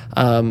with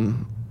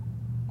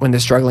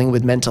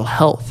mental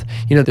health.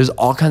 There's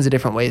all kinds of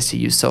different ways to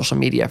use social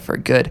media for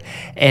good.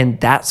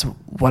 And that's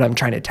what I'm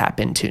trying to tap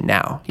into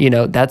now.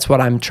 That's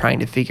what I'm trying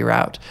to figure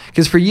out.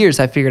 Because for years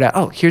I figured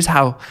out, here's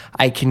how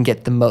I can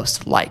get the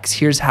most likes.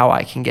 Here's how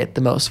I can get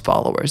the most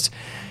followers.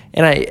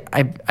 And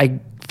I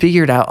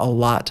figured out a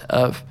lot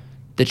of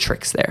the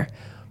tricks there.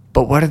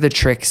 But what are the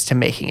tricks to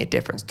making a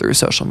difference through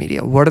social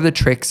media? What are the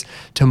tricks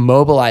to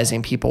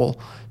mobilizing people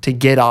to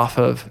get off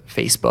of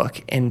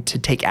Facebook and to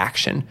take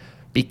action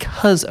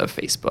because of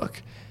Facebook?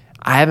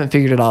 I haven't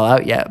figured it all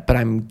out yet, but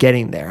I'm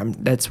getting there.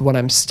 That's what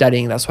I'm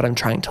studying. That's what I'm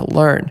trying to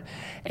learn.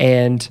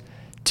 And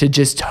to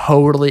just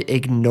totally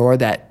ignore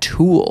that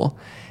tool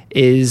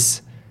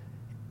is,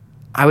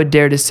 I would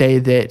dare to say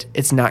that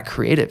it's not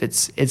creative.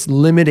 It's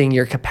limiting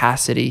your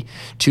capacity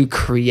to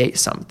create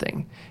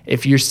something.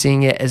 If you're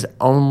seeing it as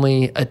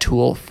only a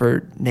tool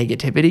for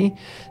negativity,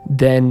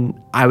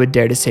 then I would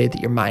dare to say that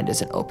your mind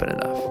isn't open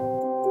enough.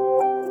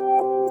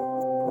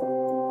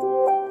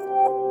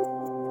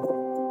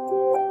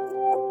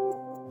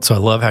 So I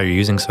love how you're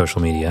using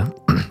social media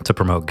to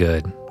promote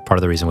good. Part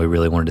of the reason we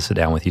really wanted to sit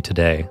down with you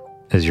today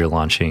is you're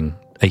launching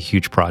a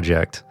huge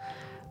project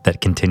that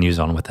continues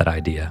on with that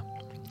idea.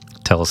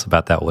 Tell us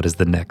about that. What is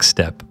the next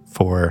step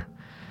for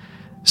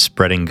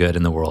spreading good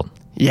in the world?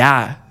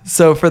 Yeah.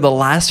 So for the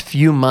last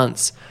few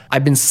months,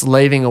 I've been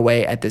slaving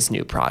away at this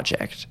new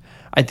project.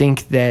 I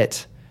think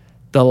that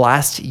the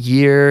last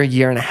year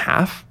and a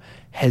half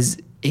has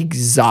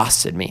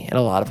exhausted me in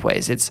a lot of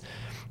ways. It's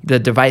the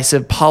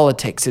divisive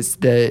politics. It's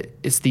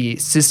the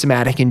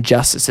systematic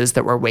injustices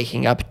that we're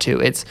waking up to.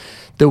 It's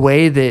the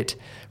way that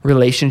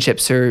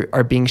relationships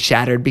are being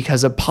shattered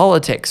because of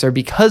politics or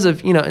because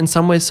of, in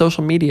some ways,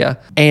 social media.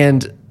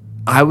 And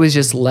I was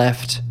just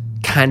left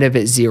kind of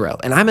at zero.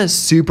 And I'm a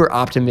super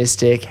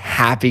optimistic,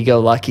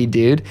 happy-go-lucky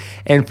dude.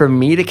 And for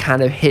me to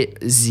kind of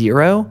hit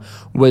zero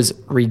was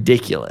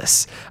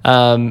ridiculous.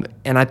 And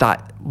I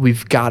thought,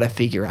 we've got to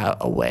figure out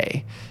a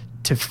way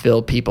to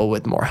fill people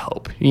with more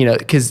hope,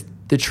 because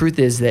the truth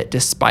is that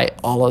despite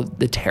all of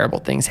the terrible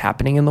things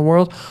happening in the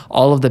world,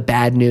 all of the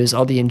bad news,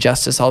 all the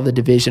injustice, all the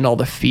division, all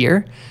the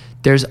fear,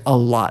 there's a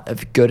lot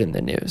of good in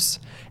the news.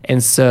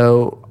 And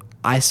so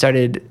I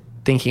started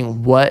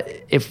thinking, what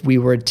if we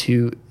were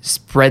to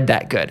spread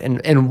that good?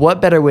 And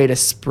what better way to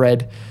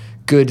spread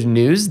good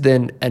news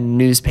than a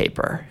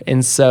newspaper?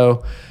 And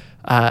so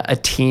a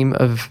team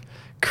of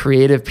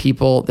creative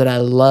people that I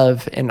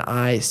love and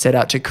I set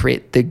out to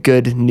create the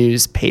Good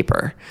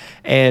Newspaper.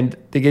 And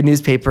the Good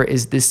Newspaper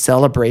is this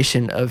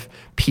celebration of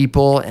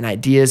people and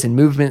ideas and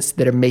movements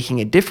that are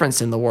making a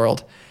difference in the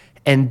world.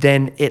 And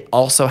then it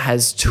also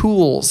has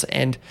tools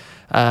and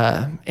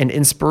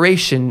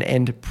inspiration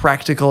and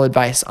practical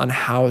advice on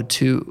how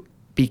to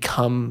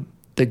become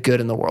the good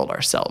in the world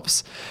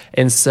ourselves.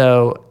 And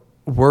so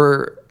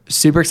we're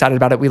super excited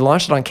about it. We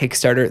launched it on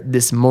Kickstarter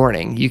this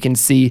morning. You can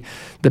see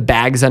the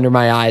bags under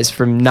my eyes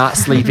from not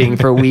sleeping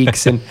for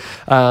weeks and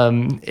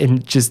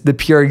just the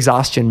pure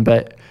exhaustion.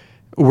 But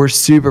we're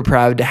super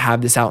proud to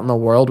have this out in the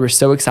world. We're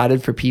so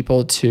excited for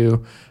people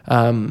to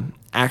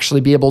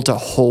actually be able to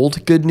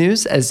hold good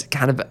news as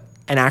kind of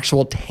an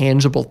actual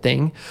tangible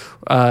thing.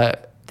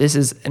 This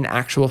is an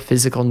actual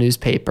physical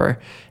newspaper.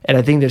 And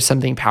I think there's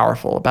something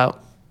powerful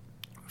about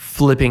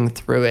flipping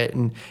through it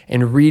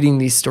and reading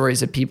these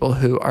stories of people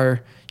who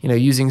are,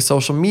 using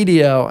social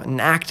media and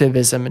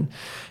activism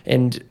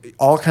and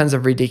all kinds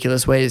of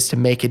ridiculous ways to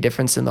make a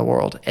difference in the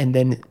world. And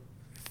then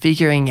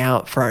figuring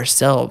out for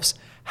ourselves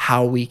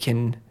how we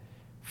can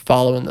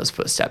follow in those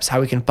footsteps,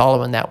 how we can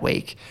follow in that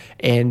wake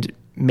and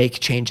make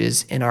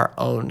changes in our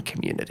own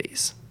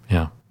communities.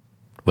 Yeah.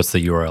 What's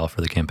the URL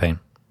for the campaign?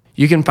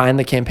 You can find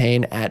the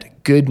campaign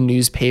at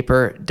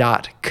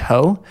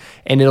goodnewspaper.co,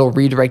 and it'll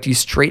redirect you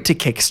straight to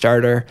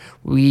Kickstarter.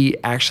 We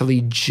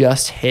actually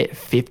just hit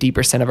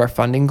 50% of our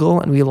funding goal,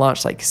 and we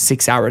launched like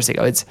 6 hours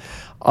ago. It's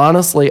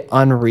honestly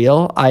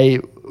unreal. I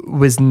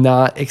was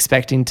not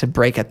expecting to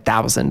break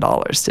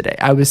 $1,000 today.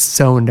 I was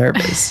so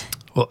nervous.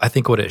 Well, I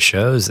think what it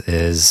shows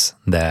is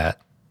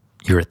that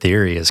your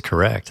theory is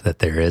correct, that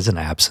there is an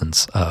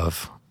absence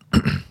of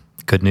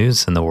good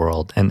news in the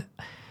world. And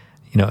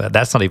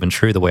that's not even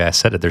true the way I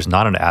said it. There's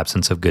not an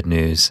absence of good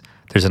news.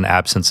 There's an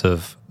absence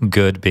of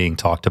good being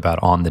talked about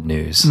on the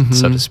news,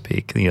 so to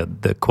speak,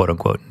 the quote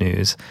unquote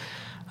news.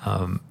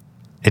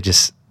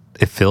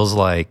 It feels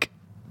like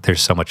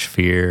there's so much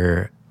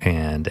fear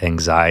and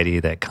anxiety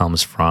that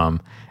comes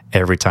from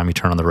every time you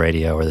turn on the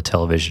radio or the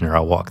television, or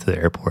I'll walk through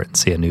the airport and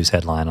see a news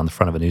headline on the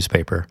front of a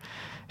newspaper.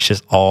 It's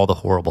just all the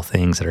horrible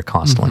things that are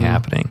constantly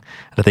happening.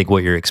 And I think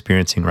what you're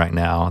experiencing right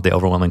now, the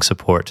overwhelming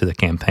support to the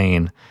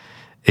campaign,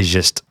 is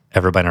just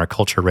everybody in our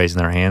culture raising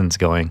their hands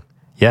going,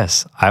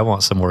 yes, I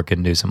want some more good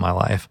news in my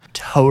life.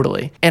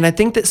 Totally. And I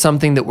think that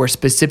something that we're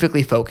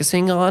specifically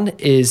focusing on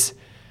is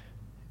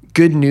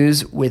good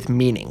news with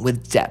meaning,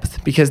 with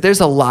depth, because there's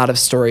a lot of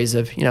stories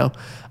of,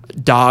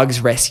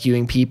 dogs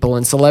rescuing people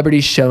and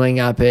celebrities showing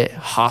up at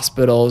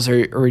hospitals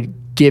or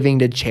giving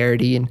to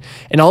charity.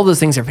 And all those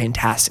things are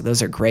fantastic.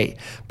 Those are great.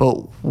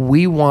 But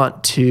we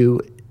want to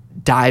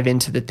dive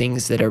into the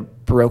things that are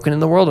broken in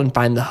the world and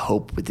find the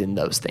hope within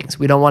those things.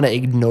 We don't want to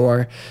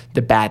ignore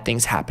the bad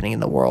things happening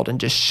in the world and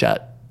just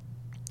shut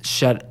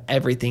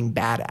everything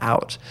bad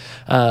out.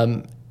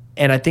 And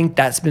I think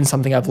that's been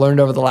something I've learned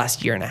over the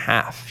last year and a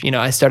half.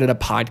 I started a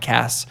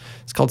podcast.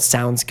 It's called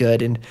Sounds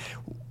Good. And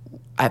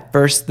at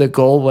first, the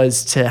goal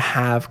was to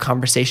have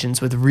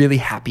conversations with really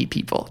happy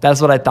people.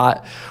 That's what I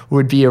thought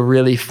would be a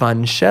really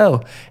fun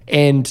show.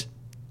 And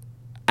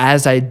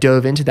as I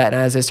dove into that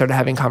and as I started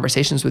having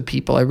conversations with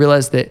people, I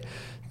realized that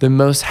the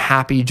most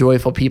happy,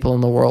 joyful people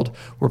in the world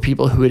were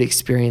people who had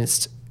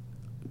experienced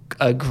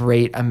a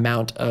great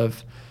amount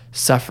of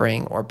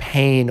suffering or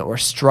pain or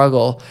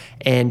struggle,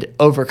 and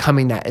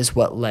overcoming that is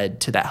what led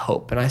to that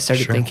hope. And I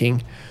started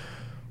thinking,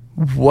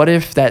 what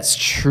if that's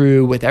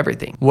true with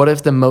everything? What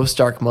if the most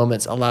dark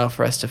moments allow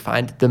for us to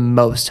find the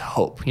most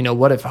hope?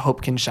 What if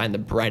hope can shine the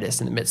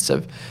brightest in the midst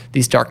of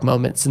these dark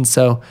moments? And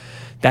so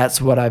that's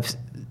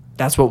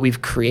what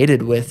we've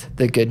created with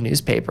the Good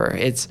Newspaper.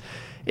 It's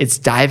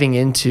diving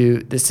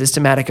into the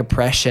systematic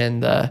oppression,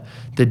 the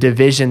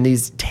division,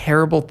 these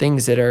terrible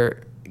things that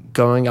are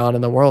going on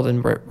in the world,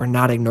 and we're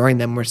not ignoring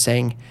them. We're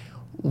saying,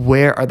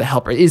 where are the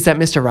helpers? Is that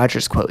Mr.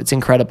 Rogers quote? It's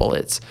incredible.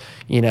 It's,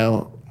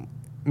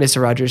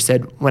 Mr. Rogers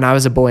said, when I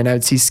was a boy and I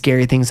would see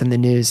scary things in the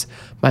news,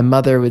 my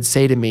mother would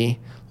say to me,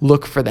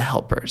 look for the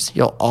helpers.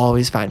 You'll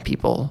always find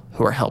people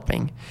who are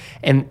helping.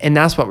 And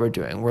that's what we're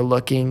doing. We're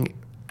looking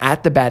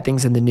at the bad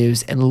things in the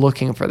news and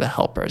looking for the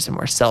helpers, and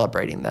we're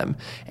celebrating them,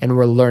 and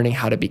we're learning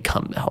how to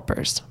become the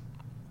helpers.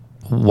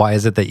 Why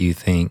is it that you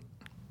think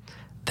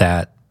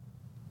that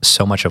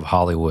so much of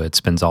Hollywood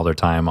spends all their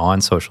time on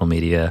social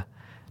media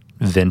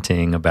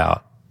venting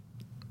about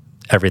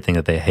everything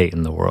that they hate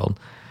in the world?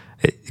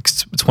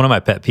 It's one of my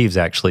pet peeves,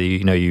 actually.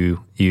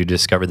 You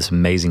discover this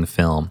amazing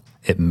film.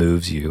 It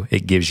moves you.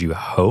 It gives you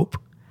hope.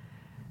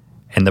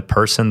 And the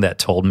person that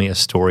told me a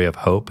story of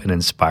hope and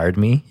inspired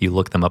me, you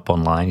look them up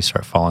online, you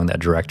start following that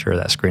director or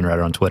that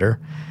screenwriter on Twitter,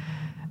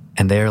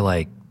 and they're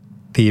like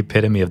the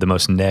epitome of the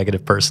most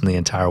negative person in the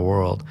entire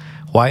world.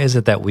 Why is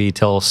it that we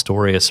tell a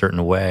story a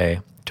certain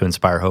way to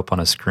inspire hope on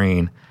a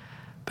screen,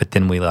 but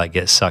then we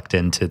get sucked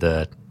into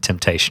the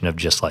temptation of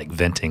just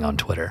venting on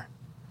Twitter?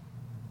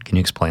 Can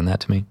you explain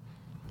that to me?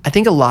 I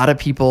think a lot of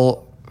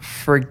people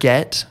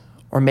forget,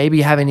 or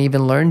maybe haven't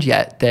even learned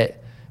yet,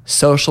 that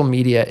social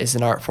media is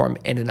an art form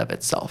in and of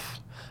itself.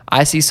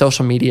 I see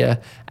social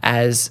media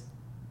as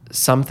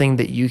something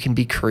that you can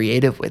be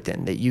creative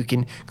within, that you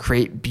can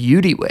create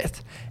beauty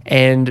with.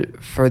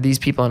 And for these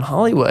people in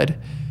Hollywood,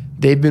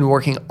 they've been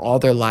working all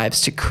their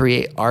lives to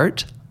create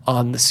art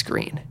on the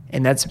screen.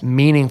 And that's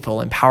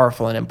meaningful and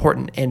powerful and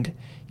important. And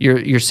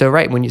you're so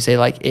right when you say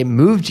it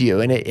moved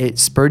you and it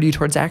spurred you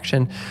towards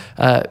action,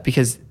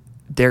 because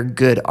they're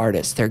good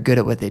artists. They're good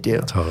at what they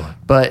do. Totally.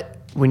 But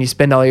when you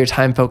spend all your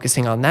time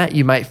focusing on that,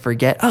 you might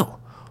forget,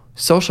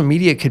 social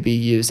media could be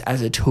used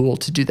as a tool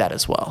to do that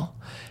as well.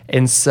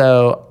 And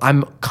so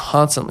I'm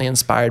constantly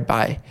inspired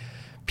by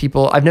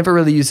people. I've never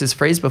really used this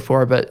phrase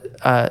before,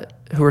 but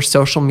who are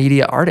social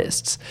media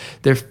artists.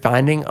 They're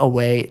finding a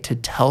way to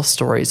tell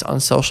stories on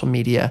social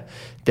media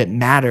that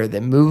matter,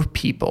 that move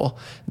people,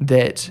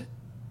 that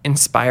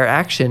inspire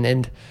action.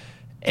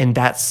 And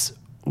that's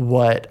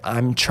what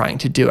I'm trying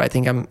to do. I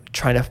think I'm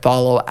trying to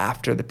follow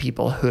after the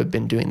people who have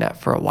been doing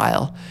that for a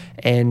while.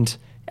 And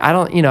I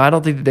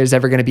don't think that there's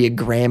ever going to be a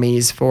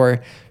Grammys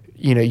for,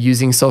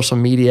 using social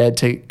media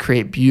to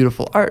create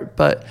beautiful art.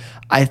 But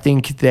I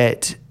think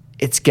that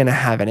it's going to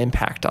have an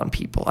impact on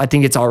people. I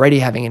think it's already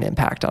having an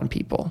impact on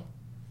people.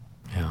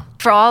 Yeah.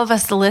 For all of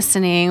us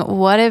listening,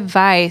 what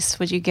advice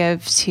would you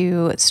give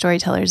to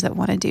storytellers that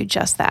want to do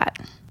just that?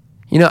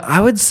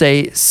 I would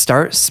say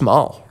start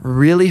small.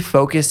 Really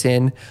focus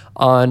in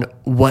on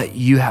what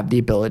you have the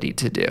ability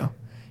to do.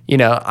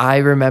 I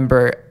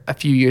remember a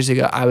few years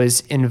ago, I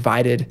was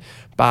invited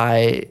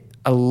by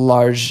a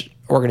large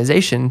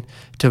organization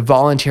to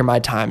volunteer my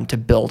time to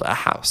build a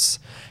house.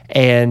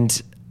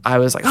 And I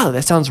was like, oh,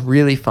 that sounds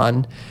really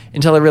fun,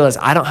 until I realized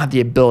I don't have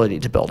the ability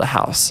to build a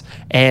house.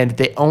 And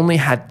they only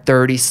had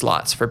 30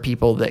 slots for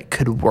people that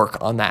could work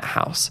on that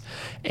house.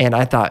 And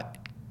I thought,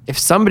 if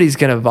somebody's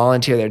going to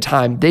volunteer their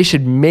time, they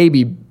should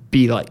maybe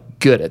be like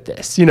good at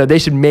this. They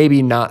should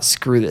maybe not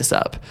screw this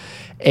up.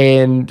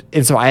 And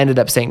so I ended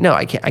up saying, no,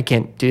 I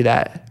can't do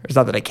that. It's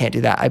not that I can't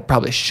do that. I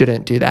probably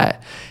shouldn't do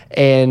that.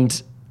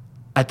 And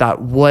I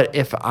thought, what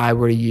if I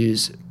were to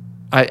use,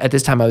 at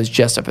this time I was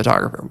just a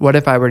photographer. What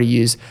if I were to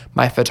use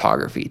my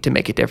photography to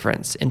make a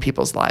difference in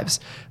people's lives?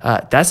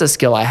 That's a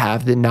skill I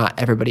have that not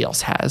everybody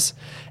else has.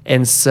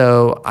 And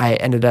so I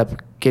ended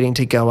up getting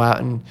to go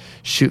out and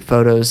shoot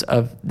photos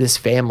of this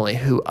family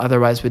who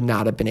otherwise would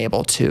not have been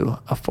able to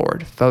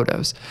afford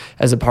photos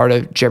as a part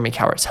of Jeremy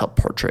Cowart's Help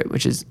Portrait,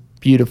 which is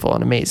beautiful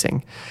and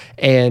amazing.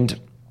 And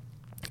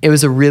it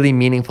was a really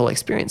meaningful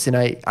experience. And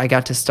I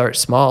got to start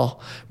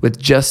small with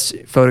just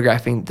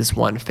photographing this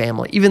one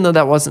family. Even though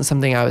that wasn't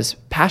something I was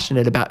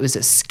passionate about, it was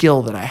a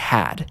skill that I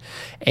had.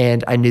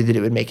 And I knew that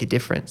it would make a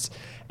difference.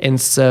 And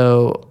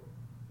so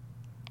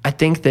I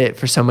think that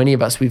for so many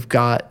of us, we've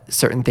got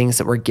certain things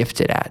that we're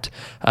gifted at.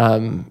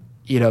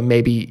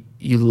 Maybe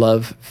you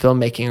love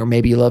filmmaking, or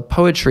maybe you love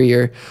poetry,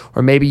 or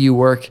maybe you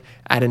work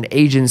at an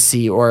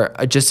agency or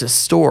just a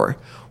store.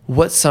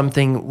 What's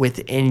something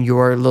within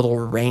your little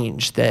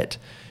range that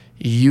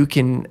you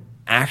can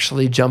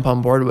actually jump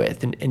on board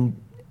with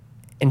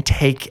and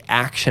take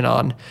action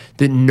on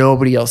that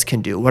nobody else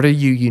can do? What are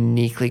you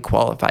uniquely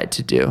qualified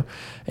to do?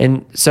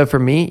 And so for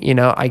me,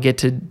 I get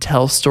to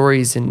tell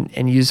stories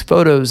and use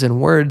photos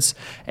and words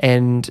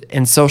and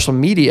social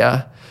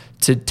media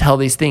to tell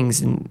these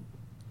things. And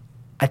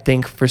I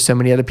think for so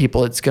many other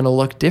people, it's going to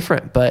look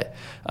different, but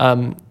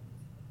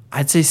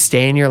I'd say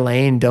stay in your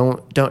lane.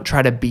 Don't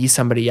try to be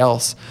somebody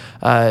else.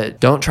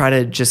 Don't try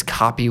to just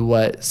copy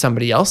what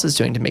somebody else is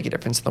doing to make a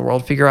difference in the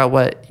world. Figure out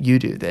what you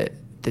do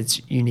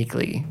that's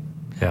uniquely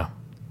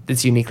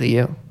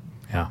you.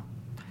 Yeah.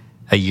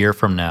 A year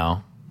from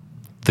now,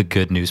 the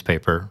good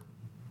newspaper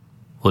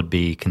would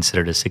be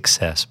considered a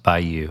success by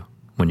you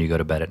when you go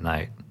to bed at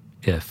night.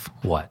 If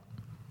what?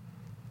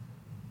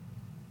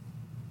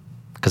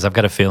 Because I've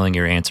got a feeling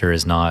your answer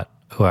is not,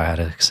 oh, I had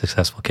a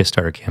successful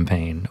Kickstarter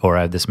campaign, or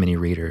I have this many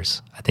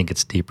readers. I think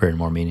it's deeper and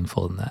more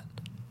meaningful than that.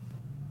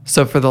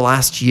 So for the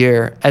last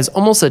year, as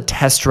almost a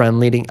test run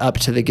leading up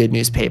to the Good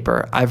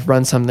Newspaper, I've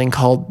run something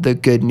called the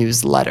Good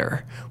News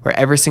Letter, where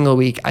every single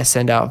week I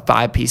send out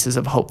 5 pieces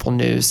of hopeful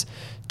news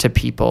to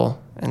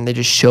people, and they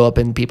just show up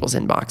in people's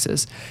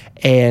inboxes.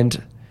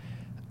 And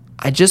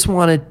I just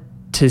wanted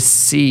to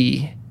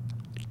see,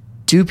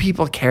 do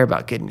people care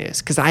about good news?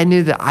 Because I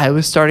knew that I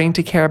was starting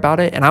to care about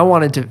it, and I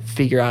wanted to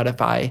figure out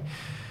if I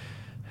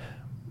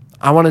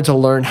wanted to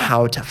learn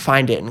how to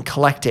find it and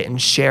collect it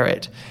and share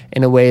it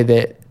in a way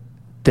that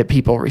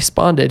people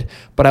responded,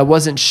 but I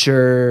wasn't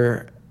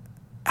sure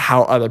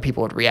how other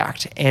people would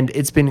react. And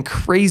it's been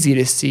crazy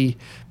to see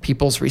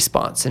people's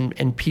response,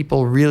 and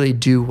people really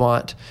do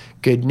want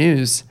good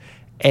news.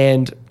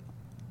 And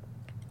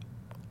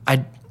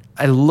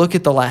I look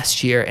at the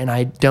last year and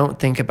I don't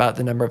think about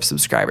the number of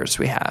subscribers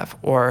we have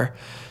or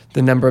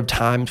the number of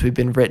times we've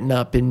been written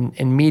up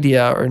in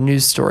media or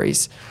news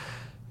stories.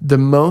 The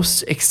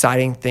most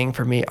exciting thing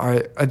for me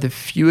are the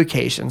few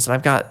occasions, and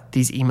I've got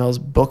these emails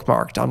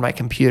bookmarked on my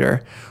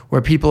computer,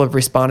 where people have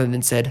responded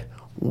and said,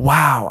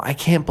 wow, I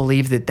can't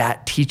believe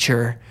that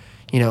teacher,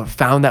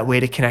 found that way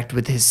to connect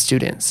with his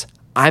students.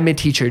 I'm a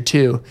teacher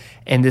too.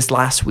 And this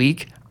last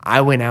week,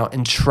 I went out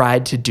and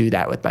tried to do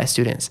that with my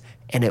students,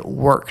 and it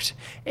worked.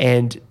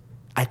 And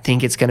I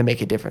think it's going to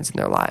make a difference in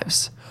their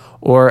lives.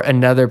 Or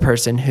another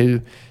person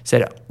who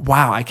said,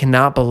 wow, I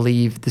cannot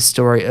believe the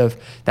story of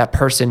that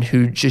person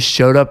who just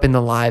showed up in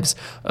the lives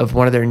of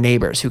one of their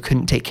neighbors who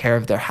couldn't take care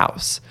of their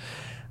house.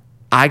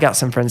 I got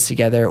some friends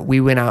together.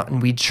 We went out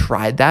and we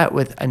tried that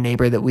with a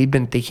neighbor that we'd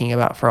been thinking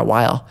about for a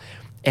while.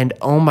 And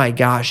oh my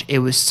gosh, it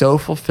was so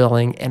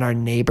fulfilling, and our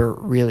neighbor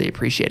really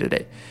appreciated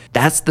it.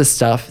 That's the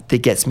stuff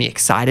that gets me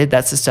excited.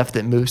 That's the stuff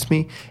that moves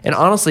me. And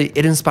honestly,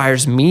 it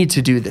inspires me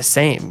to do the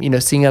same,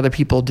 seeing other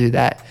people do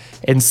that.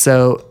 And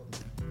so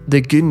the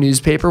Good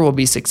Newspaper will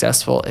be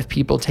successful if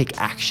people take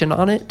action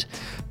on it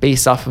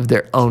based off of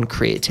their own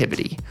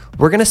creativity.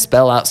 We're going to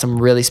spell out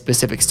some really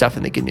specific stuff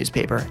in the Good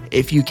Newspaper.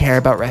 If you care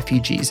about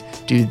refugees,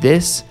 do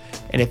this.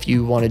 And if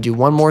you want to do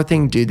one more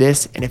thing, do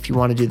this. And if you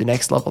want to do the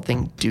next level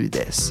thing, do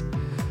this.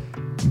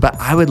 But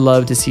I would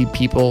love to see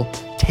people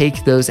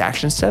take those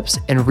action steps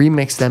and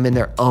remix them in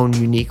their own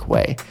unique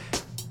way.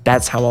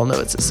 That's how I'll know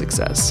it's a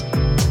success.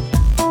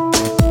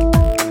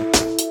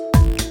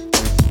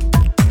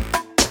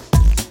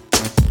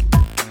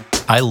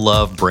 I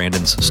love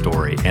Branden's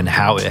story and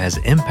how it has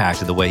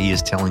impacted the way he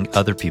is telling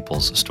other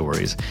people's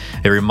stories.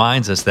 It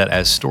reminds us that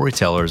as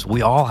storytellers,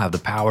 we all have the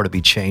power to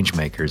be change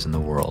makers in the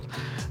world.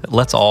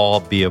 Let's all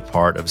be a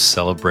part of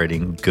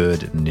celebrating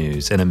good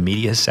news in a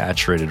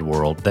media-saturated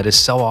world that is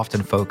so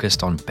often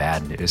focused on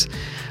bad news.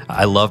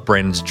 I love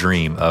Brandon's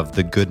dream of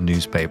the good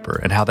newspaper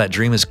and how that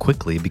dream is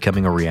quickly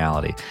becoming a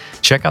reality.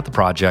 Check out the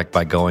project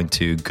by going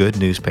to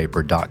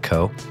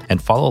goodnewspaper.co and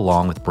follow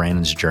along with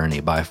Brandon's journey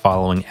by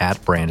following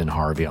 @Branden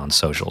Harvey on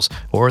socials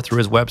or through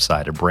his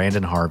website at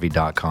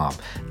brandenharvey.com.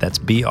 That's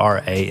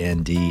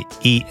BRANDEN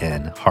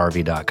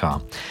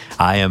Harvey.com.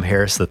 I am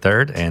Harris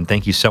III, and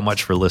thank you so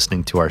much for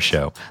listening to our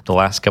show. The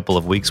last couple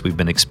of weeks, we've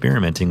been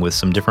experimenting with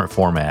some different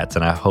formats,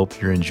 and I hope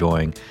you're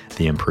enjoying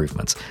the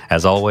improvements.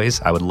 As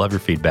always, I would love your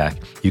feedback.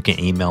 You can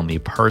email me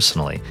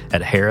personally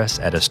at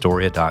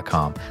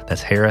harris@astoria.com.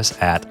 That's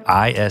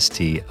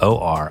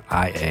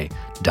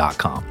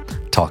harris@istoria.com.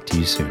 Talk to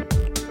you soon.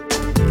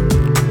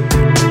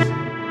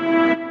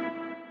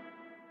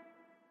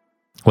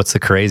 What's the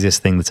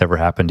craziest thing that's ever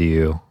happened to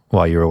you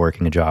while you were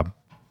working a job?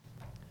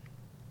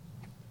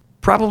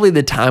 Probably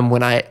the time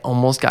when I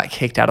almost got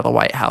kicked out of the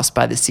White House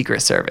by the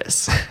Secret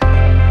Service.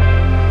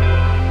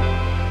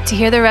 To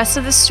hear the rest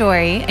of the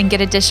story and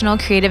get additional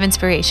creative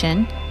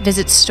inspiration,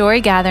 visit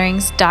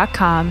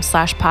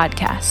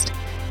storygatherings.com/podcast.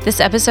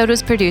 This episode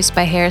was produced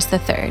by Harris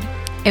III.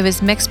 It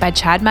was mixed by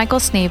Chad Michael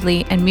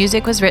Snavely, and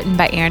music was written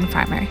by Aaron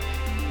Farmer.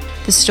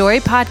 The Story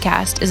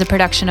Podcast is a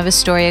production of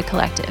Astoria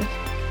Collective.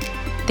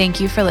 Thank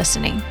you for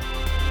listening.